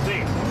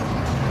see.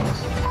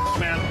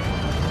 Man.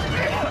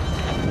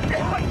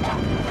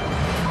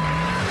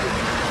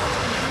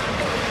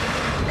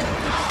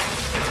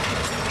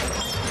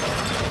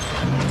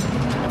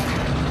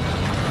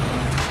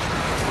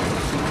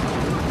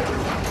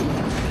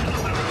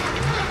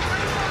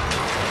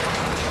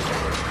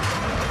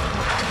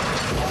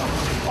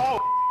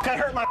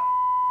 hurt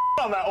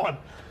my on that one.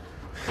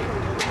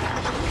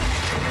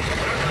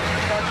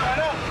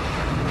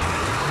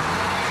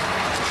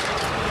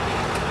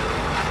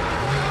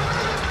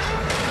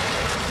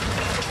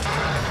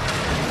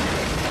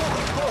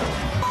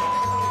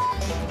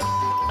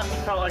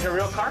 Felt like a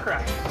real car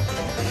crash.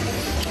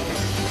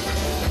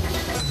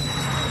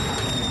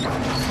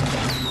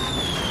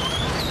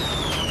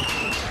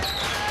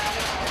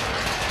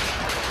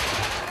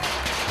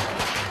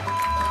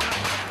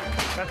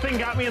 That thing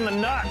got me in the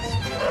nuts.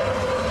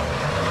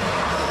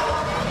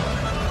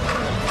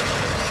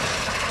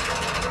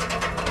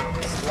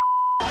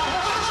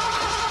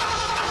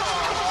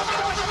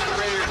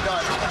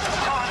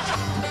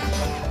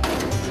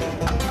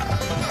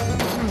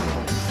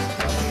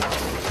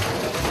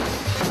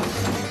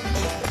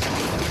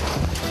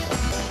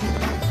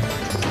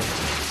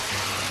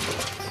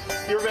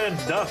 Your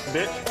man's dust,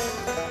 bitch.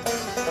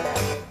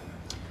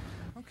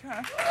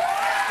 Okay.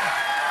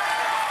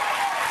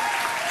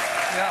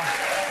 Yeah.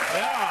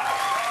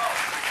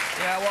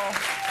 Yeah, well,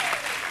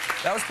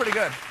 that was pretty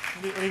good.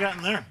 What do you got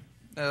in there?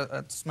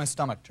 That's my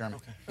stomach, Jeremy.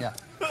 Okay. Yeah.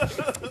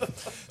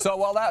 So,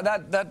 well,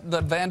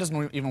 the van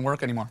doesn't even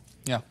work anymore.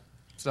 Yeah.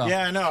 So.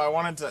 Yeah, I know. I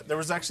wanted to. There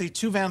was actually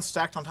 2 vans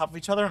stacked on top of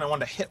each other, and I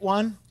wanted to hit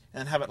one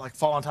and have it like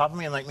fall on top of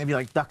me and like maybe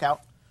like duck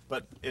out.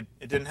 But it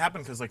didn't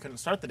happen because I couldn't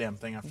start the damn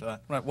thing after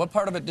that. Right. What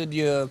part of it did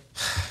you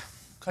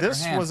cut your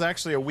hand? This was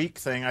actually a weak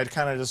thing. I'd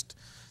kind of just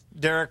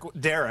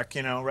Derek,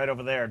 you know, right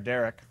over there,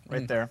 Derek,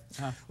 right there,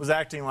 was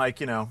acting like,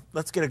 you know,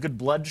 let's get a good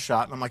blood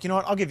shot. And I'm like, you know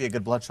what, I'll give you a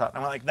good blood shot. And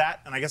I went like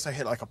that, and I guess I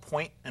hit like a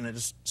point, and it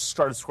just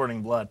started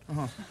squirting blood.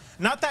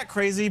 Not that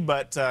crazy,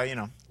 but, you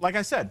know, like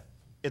I said,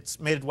 it's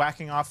made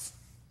whacking off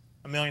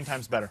a million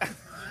times better.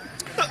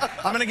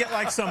 I'm going to get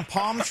like some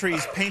palm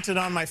trees painted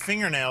on my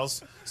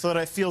fingernails so that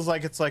it feels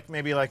like it's like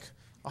maybe like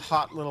a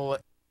hot little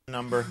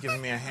number giving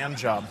me a hand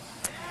job.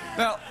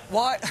 Now,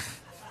 why...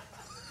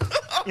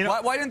 You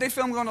know, why didn't they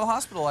film going to the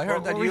hospital? I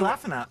heard that what were you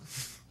laughing at?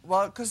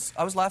 Well, because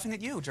I was laughing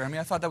at you, Jeremy.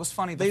 I thought that was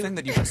funny, the thing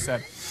that you just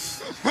said.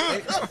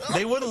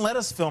 They wouldn't let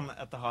us film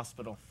at the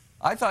hospital.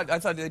 I thought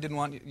they didn't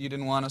want you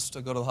didn't want us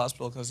to go to the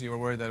hospital because you were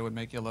worried that it would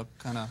make you look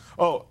kind of...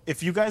 Oh,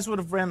 if you guys would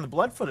have ran the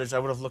blood footage, I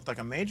would have looked like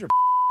a major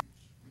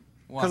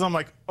because I'm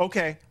like,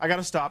 okay, I got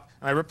to stop.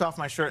 And I ripped off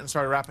my shirt and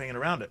started wrapping it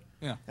around it.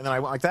 Yeah. And then I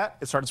went like that.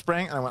 It started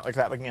spraying, and I went like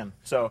that again.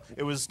 So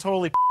it was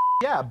totally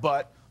yeah,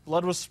 but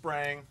blood was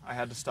spraying. I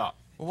had to stop.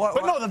 Well,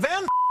 but no, the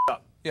van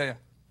up. Yeah, yeah.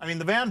 I mean,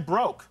 the van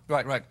broke.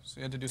 Right. So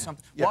you had to do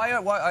something. Yeah.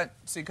 Why?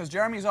 See, because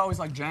Jeremy's always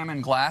like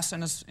jamming glass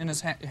in his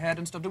head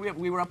and stuff.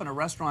 We were up in a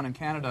restaurant in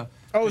Canada.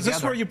 Oh, is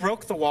this where you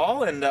broke the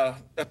wall and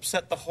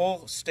upset the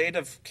whole state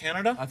of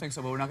Canada? I think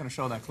so, but we're not going to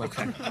show that clip.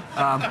 Okay. We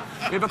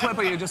have a clip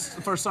of you just,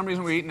 for some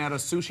reason, we're eating at a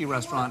sushi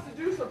restaurant.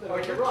 Do something.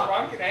 Like you're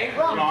drunk and angry.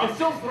 You can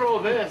still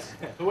throw this.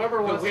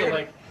 Whoever wants to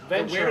like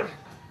venture.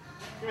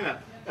 Give me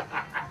that.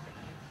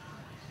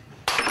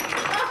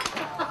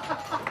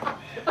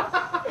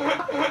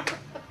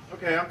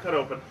 Okay, I'm cut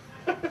open.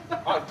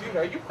 Oh, dude,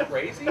 are you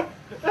crazy?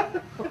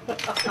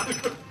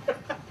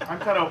 I'm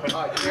cut open.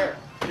 Here.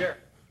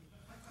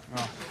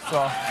 Oh,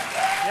 so.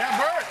 Yeah,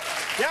 Bert.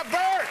 Yeah,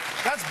 Bert.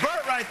 That's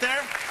Bert right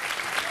there.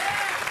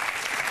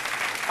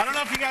 I don't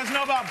know if you guys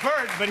know about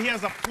Bert, but he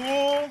has a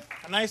pool,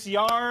 a nice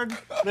yard,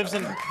 lives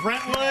in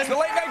Brentwood. The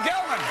late night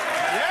Gilman.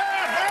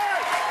 Yeah,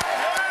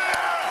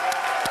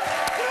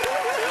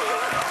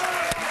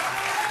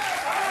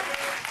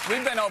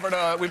 Bert.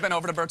 Yeah. We've been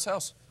over to Bert's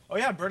house. Oh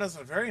yeah, Bert has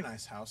a very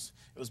nice house.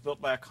 It was built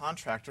by a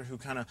contractor who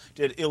kind of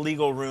did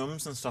illegal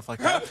rooms and stuff like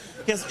that.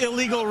 He has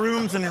illegal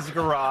rooms in his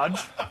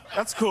garage.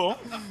 That's cool.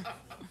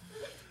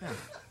 Yeah.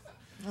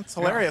 That's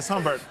hilarious,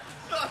 huh, Bert?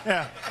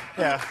 Yeah.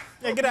 Yeah,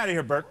 get out of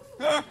here, Bert.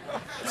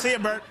 See ya,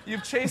 Bert.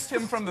 You've chased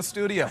him from the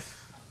studio.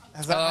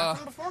 Has that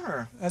happened before?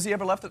 Or? Has he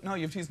ever left it? No,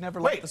 he's never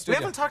left the studio.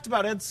 We haven't talked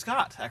about Ed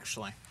Scott,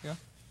 actually. Yeah.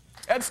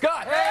 Ed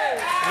Scott! Hey!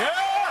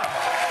 Yeah!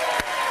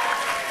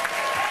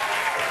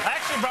 I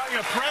actually brought you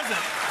a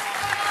present.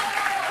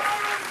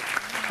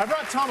 I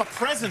brought Tom a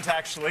present,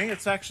 actually.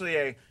 It's actually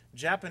a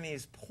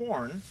Japanese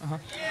porn.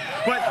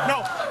 But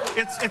no,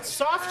 it's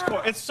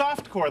softcore. It's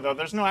softcore, though.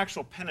 There's no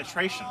actual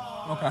penetration.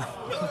 Okay.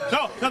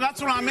 No,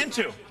 that's what I'm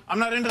into. I'm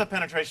not into the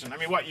penetration. I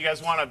mean, what, you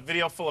guys want a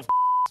video full of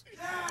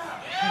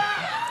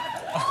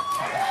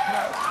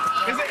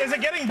Is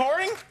it getting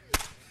boring?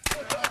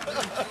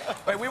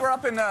 Wait, we were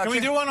up in... Can we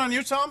do one on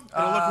you, Tom?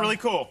 It'll look really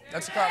cool.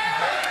 That's a copy.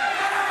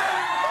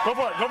 Go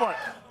for it.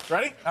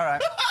 Ready? All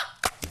right.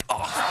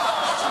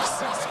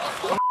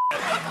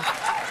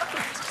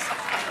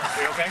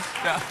 You okay?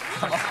 Yeah.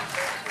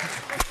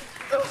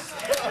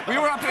 We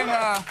were up in...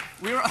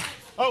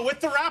 Oh, with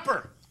the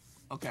wrapper.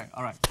 Okay,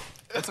 all right.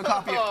 It's a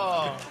copy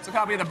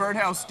of the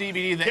Birdhouse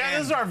DVD. Yeah,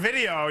 this is our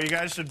video. You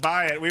guys should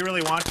buy it. We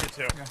really want you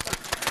to. Yeah.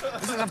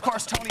 This is, of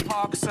course, Tony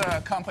Hawk's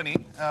company.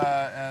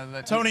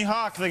 Tony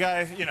Hawk, the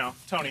guy, you know,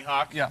 Tony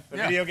Hawk. Yeah. The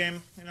video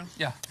game, you know?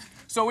 Yeah.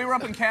 So we were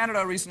up in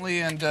Canada recently,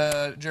 and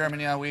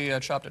Germany, we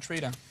chopped a tree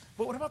down.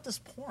 But what about this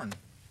porn?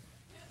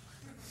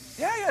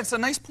 Yeah, it's a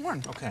nice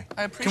porn. Okay.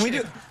 I appreciate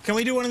it. Can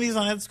we do one of these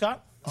on Ed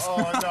Scott? Oh,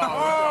 no.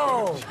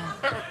 Oh!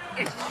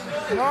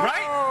 No.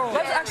 Right?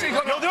 Let's actually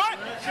go. You'll do it?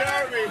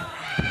 Jeremy.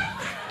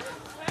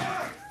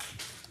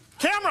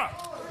 Camera!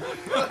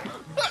 Okay,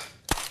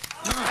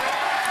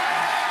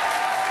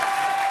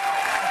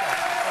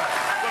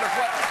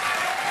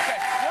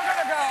 we're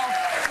gonna go.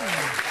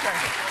 Okay.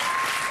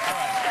 All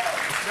right.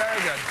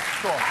 Very good.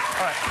 Cool. All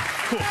right.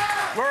 Cool.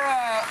 We're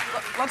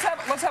let's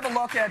have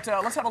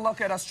a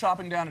look at us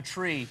chopping down a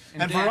tree.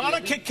 And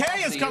Veronica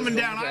K is coming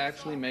down. To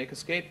actually make a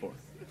skateboard.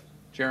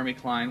 Jeremy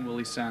Klein,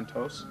 Willie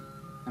Santos,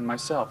 and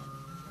myself.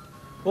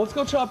 Well, let's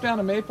go chop down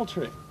a maple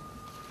tree.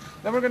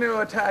 Then we're going to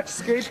attach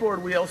skateboard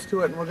wheels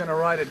to it, and we're going to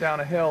ride it down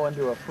a hill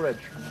into a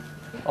fridge.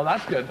 Oh,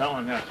 that's good. That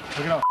one, yeah.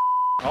 We're going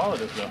to all of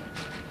this, though.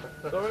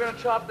 So we're going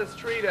to chop this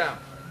tree down.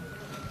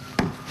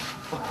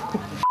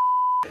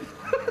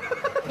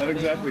 Not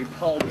exactly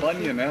Paul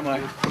Bunyan, am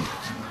I?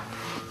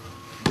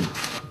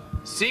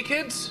 See,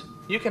 kids?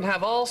 You can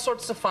have all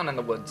sorts of fun in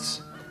the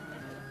woods.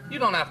 You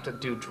don't have to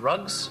do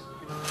drugs.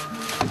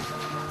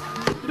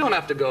 You don't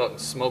have to go out and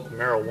smoke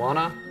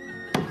marijuana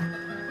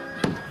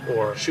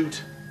or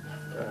shoot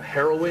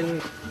heroin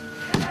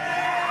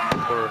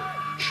or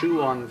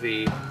chew on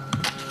the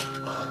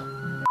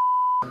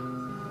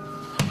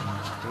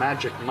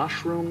magic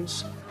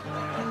mushrooms.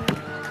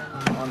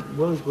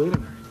 Willie's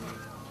bleeding.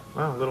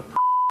 Wow, little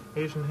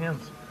Asian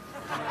hands.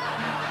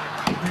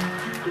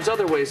 There's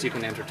other ways you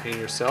can entertain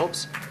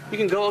yourselves. You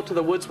can go out to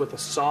the woods with a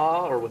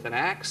saw or with an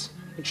axe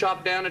and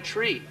chop down a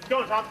tree. Let's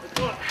go, Tom. Let's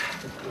go.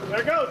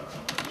 There it goes.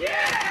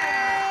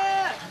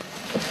 Yeah!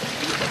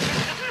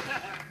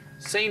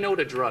 Say no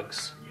to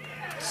drugs.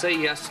 Say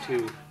yes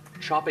to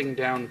chopping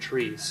down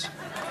trees.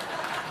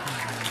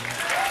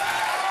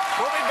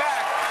 Moving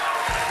back,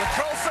 the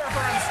pro surfer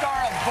and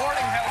star of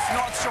Boarding House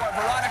North Shore,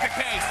 Veronica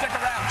K. Stick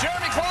around.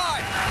 Jeremy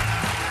Klein!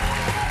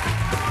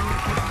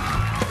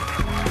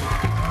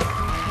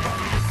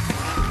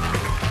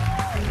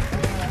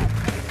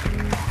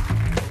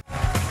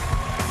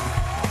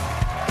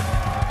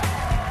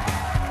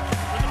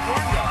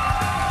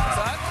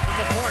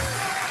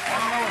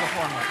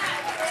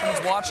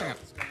 Someone's watching it.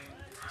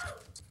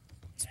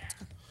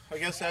 I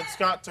guess Ed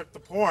Scott took the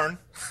porn.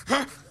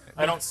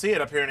 I don't see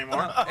it up here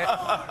anymore.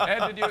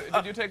 Ed,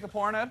 did you take the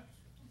porn, Ed?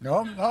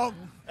 No.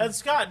 Ed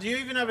Scott, do you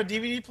even have a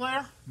DVD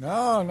player?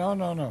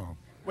 No.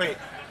 Wait,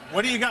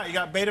 what do you got? You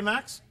got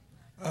Betamax?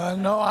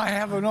 No, I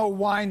have an old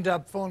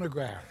wind-up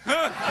phonograph.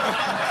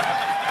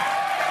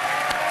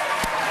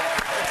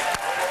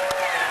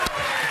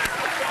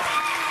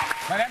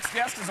 My next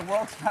guest is a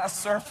world-class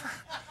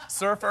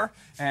surfer,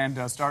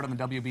 and starred in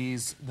the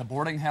WB's The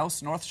Boarding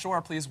House North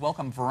Shore. Please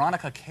welcome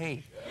Veronica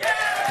K.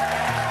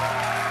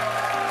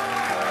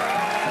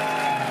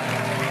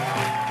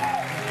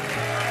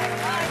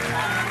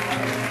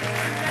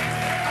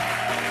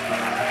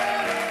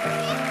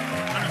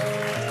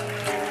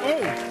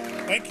 Oh,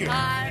 thank you.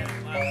 Hi.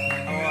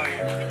 How are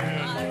you?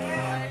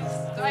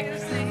 Do I get to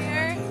sit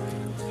here?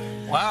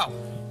 Wow.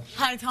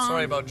 Hi, Tom.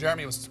 Sorry about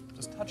Jeremy was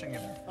just touching you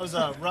there. I was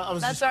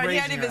That's just all right. He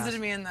grazing already your visited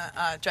ass. me in the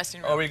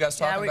dressing room. Oh, were you guys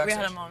talking Yeah, we backstage?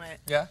 had a moment.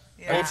 Yeah?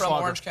 Yeah. Are you from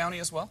Slugger. Orange County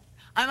as well?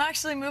 I'm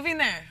actually moving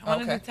there. I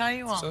wanted to tell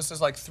you all. So this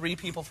is like 3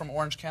 people from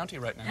Orange County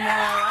right now. All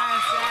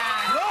right,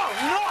 yeah.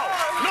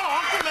 No,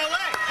 I'm from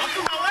LA. I'm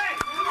from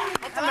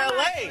LA.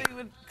 I actually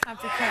would have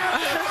to This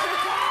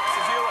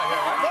is you right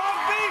here, right?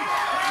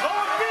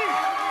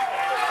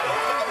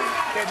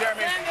 Okay,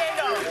 Jeremy. San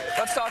Diego.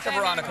 Let's talk to San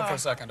Veronica Diego. for a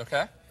second,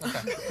 okay?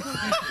 Okay.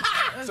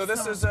 So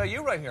this is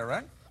you right here,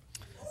 right?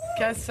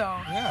 Guess so.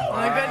 Yeah.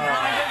 On a good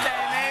day,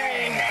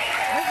 maybe.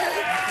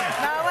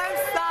 Now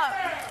let's stop.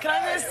 Can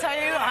I just tell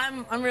you,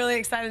 I'm really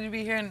excited to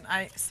be here, and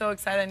I'm so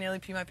excited I nearly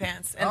peed my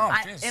pants. And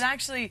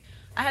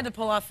I had to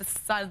pull off the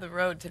side of the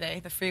road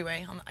today, the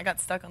freeway. I got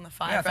stuck on the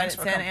 5 right at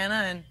Santa Ana,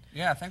 and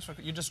yeah, thanks for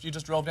you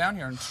just drove down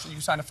here, and you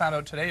kind of found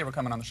out today you were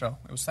coming on the show.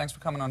 It was thanks for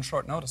coming on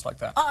short notice like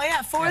that. oh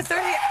yeah, 4:30.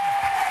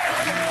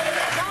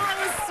 No, I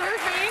was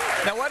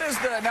surfing.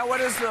 Now what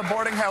is the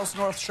Boarding House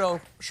North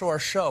Shore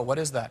show? What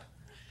is that?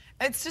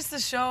 It's just a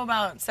show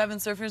about 7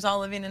 surfers all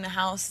living in a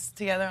house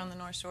together on the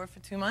North Shore for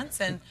 2 months,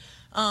 and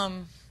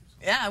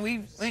yeah,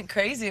 we went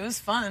crazy. It was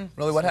fun.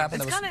 Really, what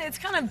happened? It's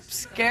kind of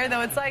scary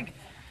though. It's like,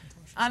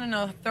 I don't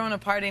know, throwing a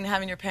party and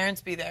having your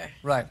parents be there.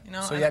 Right. You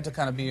know, so you had to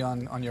kind of be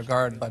on your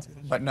guard,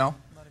 but no.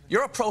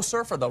 You're a pro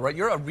surfer though, right?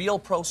 You're a real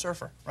pro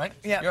surfer, right?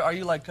 Yeah. Are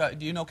you like?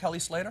 Do you know Kelly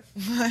Slater?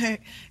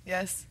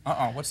 Yes.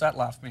 What's that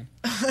laugh mean?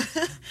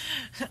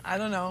 I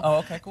don't know. Oh,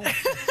 okay, cool.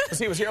 Because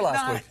he was here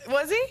last week.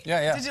 Was he?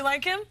 Yeah. Did you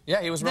like him?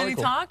 Yeah, he was really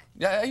cool. Did he talk?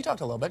 Yeah, he talked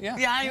a little bit. Yeah.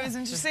 Yeah, he was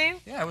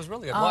interesting. Yeah, it was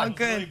really good. Oh, Why?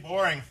 good. Really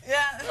boring.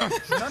 Yeah.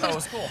 No, it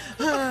was cool.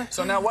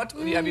 So now what?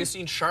 Have you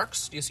seen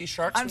sharks? Do you see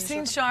sharks? I've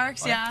seen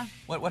sharks. Yeah.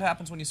 What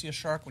happens when you see a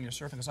shark when you're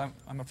surfing? Because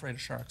I'm afraid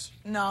of sharks.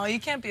 No, you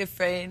can't be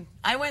afraid.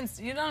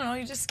 You don't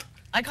know.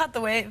 I caught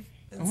the wave.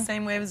 The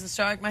same wave as the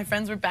shark. My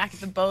friends were back at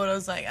the boat. I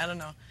was like, I don't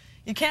know.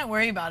 You can't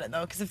worry about it,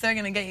 though, because if they're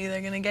going to get you,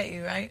 they're going to get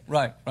you, right?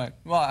 Right.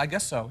 Well, I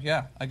guess so.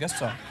 Yeah, I guess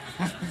so.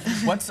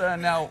 What's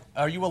now?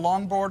 Are you a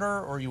longboarder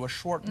or are you a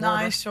shortboarder? No,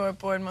 I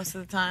shortboard most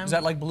of the time. Is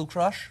that like Blue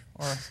Crush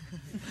or?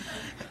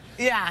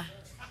 Yeah.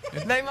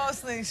 They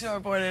mostly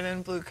shortboarded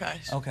in Blue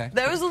Crush. Okay.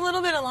 There was a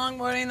little bit of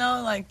longboarding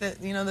though, like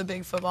the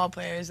big football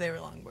players, they were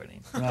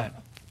longboarding. Right.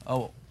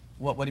 Oh,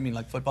 what do you mean,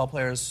 like football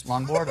players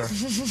longboard or?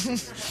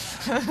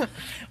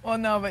 Well,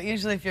 no, but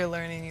usually if you're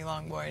learning, you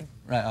longboard.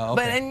 Right. Oh,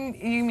 okay. But and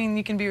you mean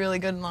you can be really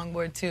good in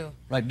longboard too.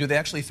 Right. Do they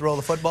actually throw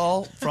the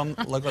football from,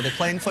 like, are they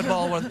playing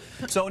football?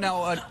 So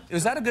now,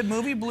 is that a good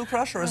movie, Blue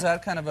Crush, or is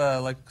that kind of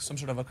like some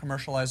sort of a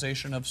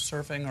commercialization of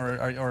surfing,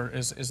 or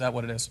is that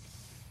what it is?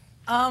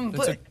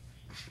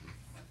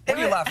 What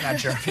are you laughing at,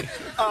 Jeremy?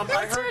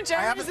 What's your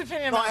Jeremy's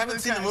opinion? I haven't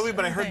seen the movie,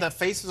 but I heard that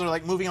faces are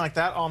like moving like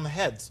that on the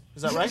heads.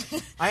 Is that right?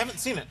 I haven't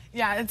seen it.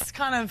 Yeah, it's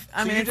kind of.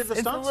 I mean, it's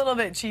a little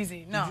bit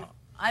cheesy. No,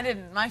 I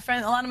didn't. A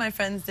lot of my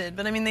friends did,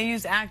 but I mean, they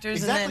used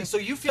actors and then so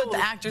you feel put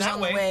the actors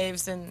on the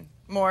waves and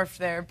morph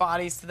their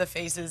bodies to the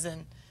faces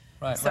and.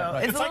 Right. So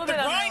right. it's a little like the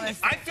bit grind.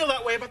 unrealistic. I feel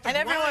that way about the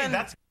grind.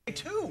 That's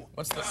too.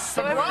 What's the?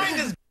 So the grind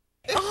is.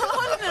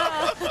 Oh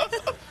no!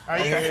 All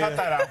right, you gotta cut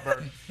that out,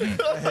 Bird.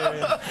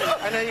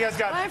 I know you guys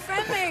got. My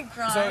friend made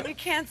grind. You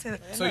can't say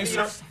that. So you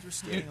surf.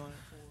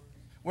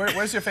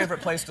 Where's your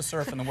favorite place to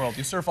surf in the world?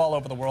 You surf all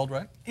over the world,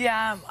 right?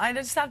 Yeah, I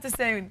just have to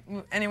say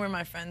anywhere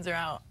my friends are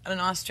out.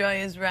 And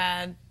Australia's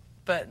rad,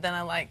 but then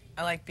I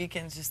like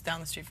Beacons just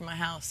down the street from my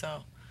house.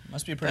 So.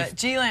 Must be pretty. But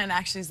G-Land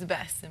actually is the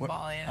best in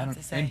Bali, I have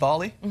to say. In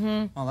Bali?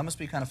 Mm-hmm. Oh, that must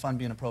be kind of fun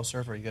being a pro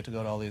surfer. You get to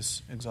go to all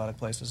these exotic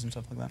places and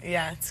stuff like that.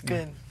 Yeah, it's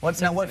good.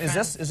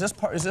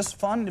 Is this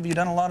fun? Have you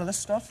done a lot of this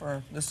stuff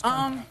or this?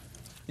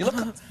 You look.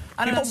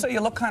 People say you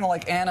look kind of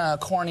like Anna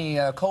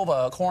Kournikovia,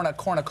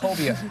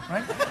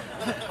 right?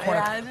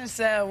 Yeah, I just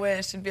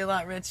wish it'd be a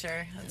lot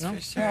richer. That's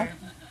for sure. Yeah.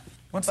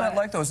 What's that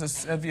like though?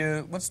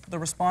 What's the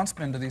response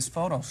been to these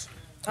photos?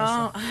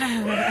 Oh.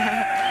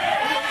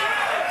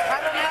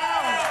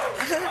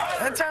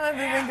 I'm trying to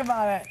think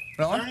about it.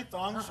 Really? Are there any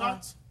thong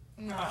shots?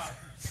 No.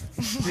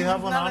 Do you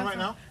have one on right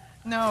now?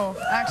 No,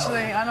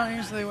 actually, I don't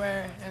usually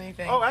wear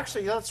anything. Oh,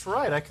 actually, that's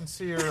right. I can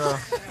see your.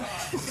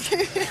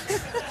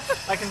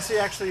 I can see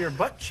actually your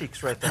butt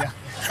cheeks right there.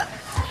 Yeah.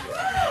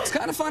 It's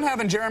kind of fun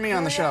having Jeremy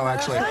on the show,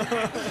 actually.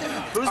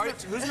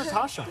 Who's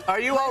Natasha?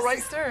 Are you all right?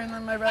 My sister, and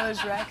then my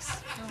brother's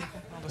Rex.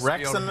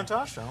 Rex and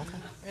Natasha. Okay.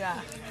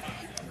 Yeah.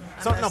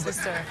 My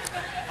sister.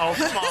 Oh,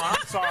 come on.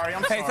 I'm sorry.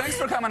 Hey, thanks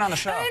for coming on the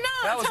show. I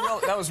know.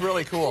 That was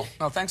really cool.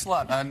 No, thanks a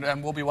lot.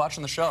 And we'll be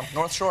watching the show.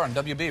 North Shore on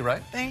WB,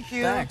 right? Thank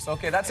you. Thanks.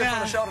 Okay, that's it for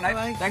the show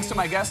tonight. Thanks to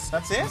my guests.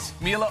 That's it?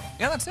 Milo.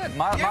 Yeah, that's it.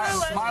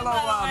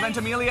 Milo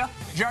Ventimiglia,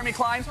 Jeremy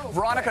Klein,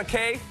 Veronica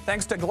Kay.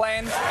 Thanks to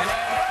Glenn and Ann.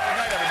 Good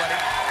night, everybody.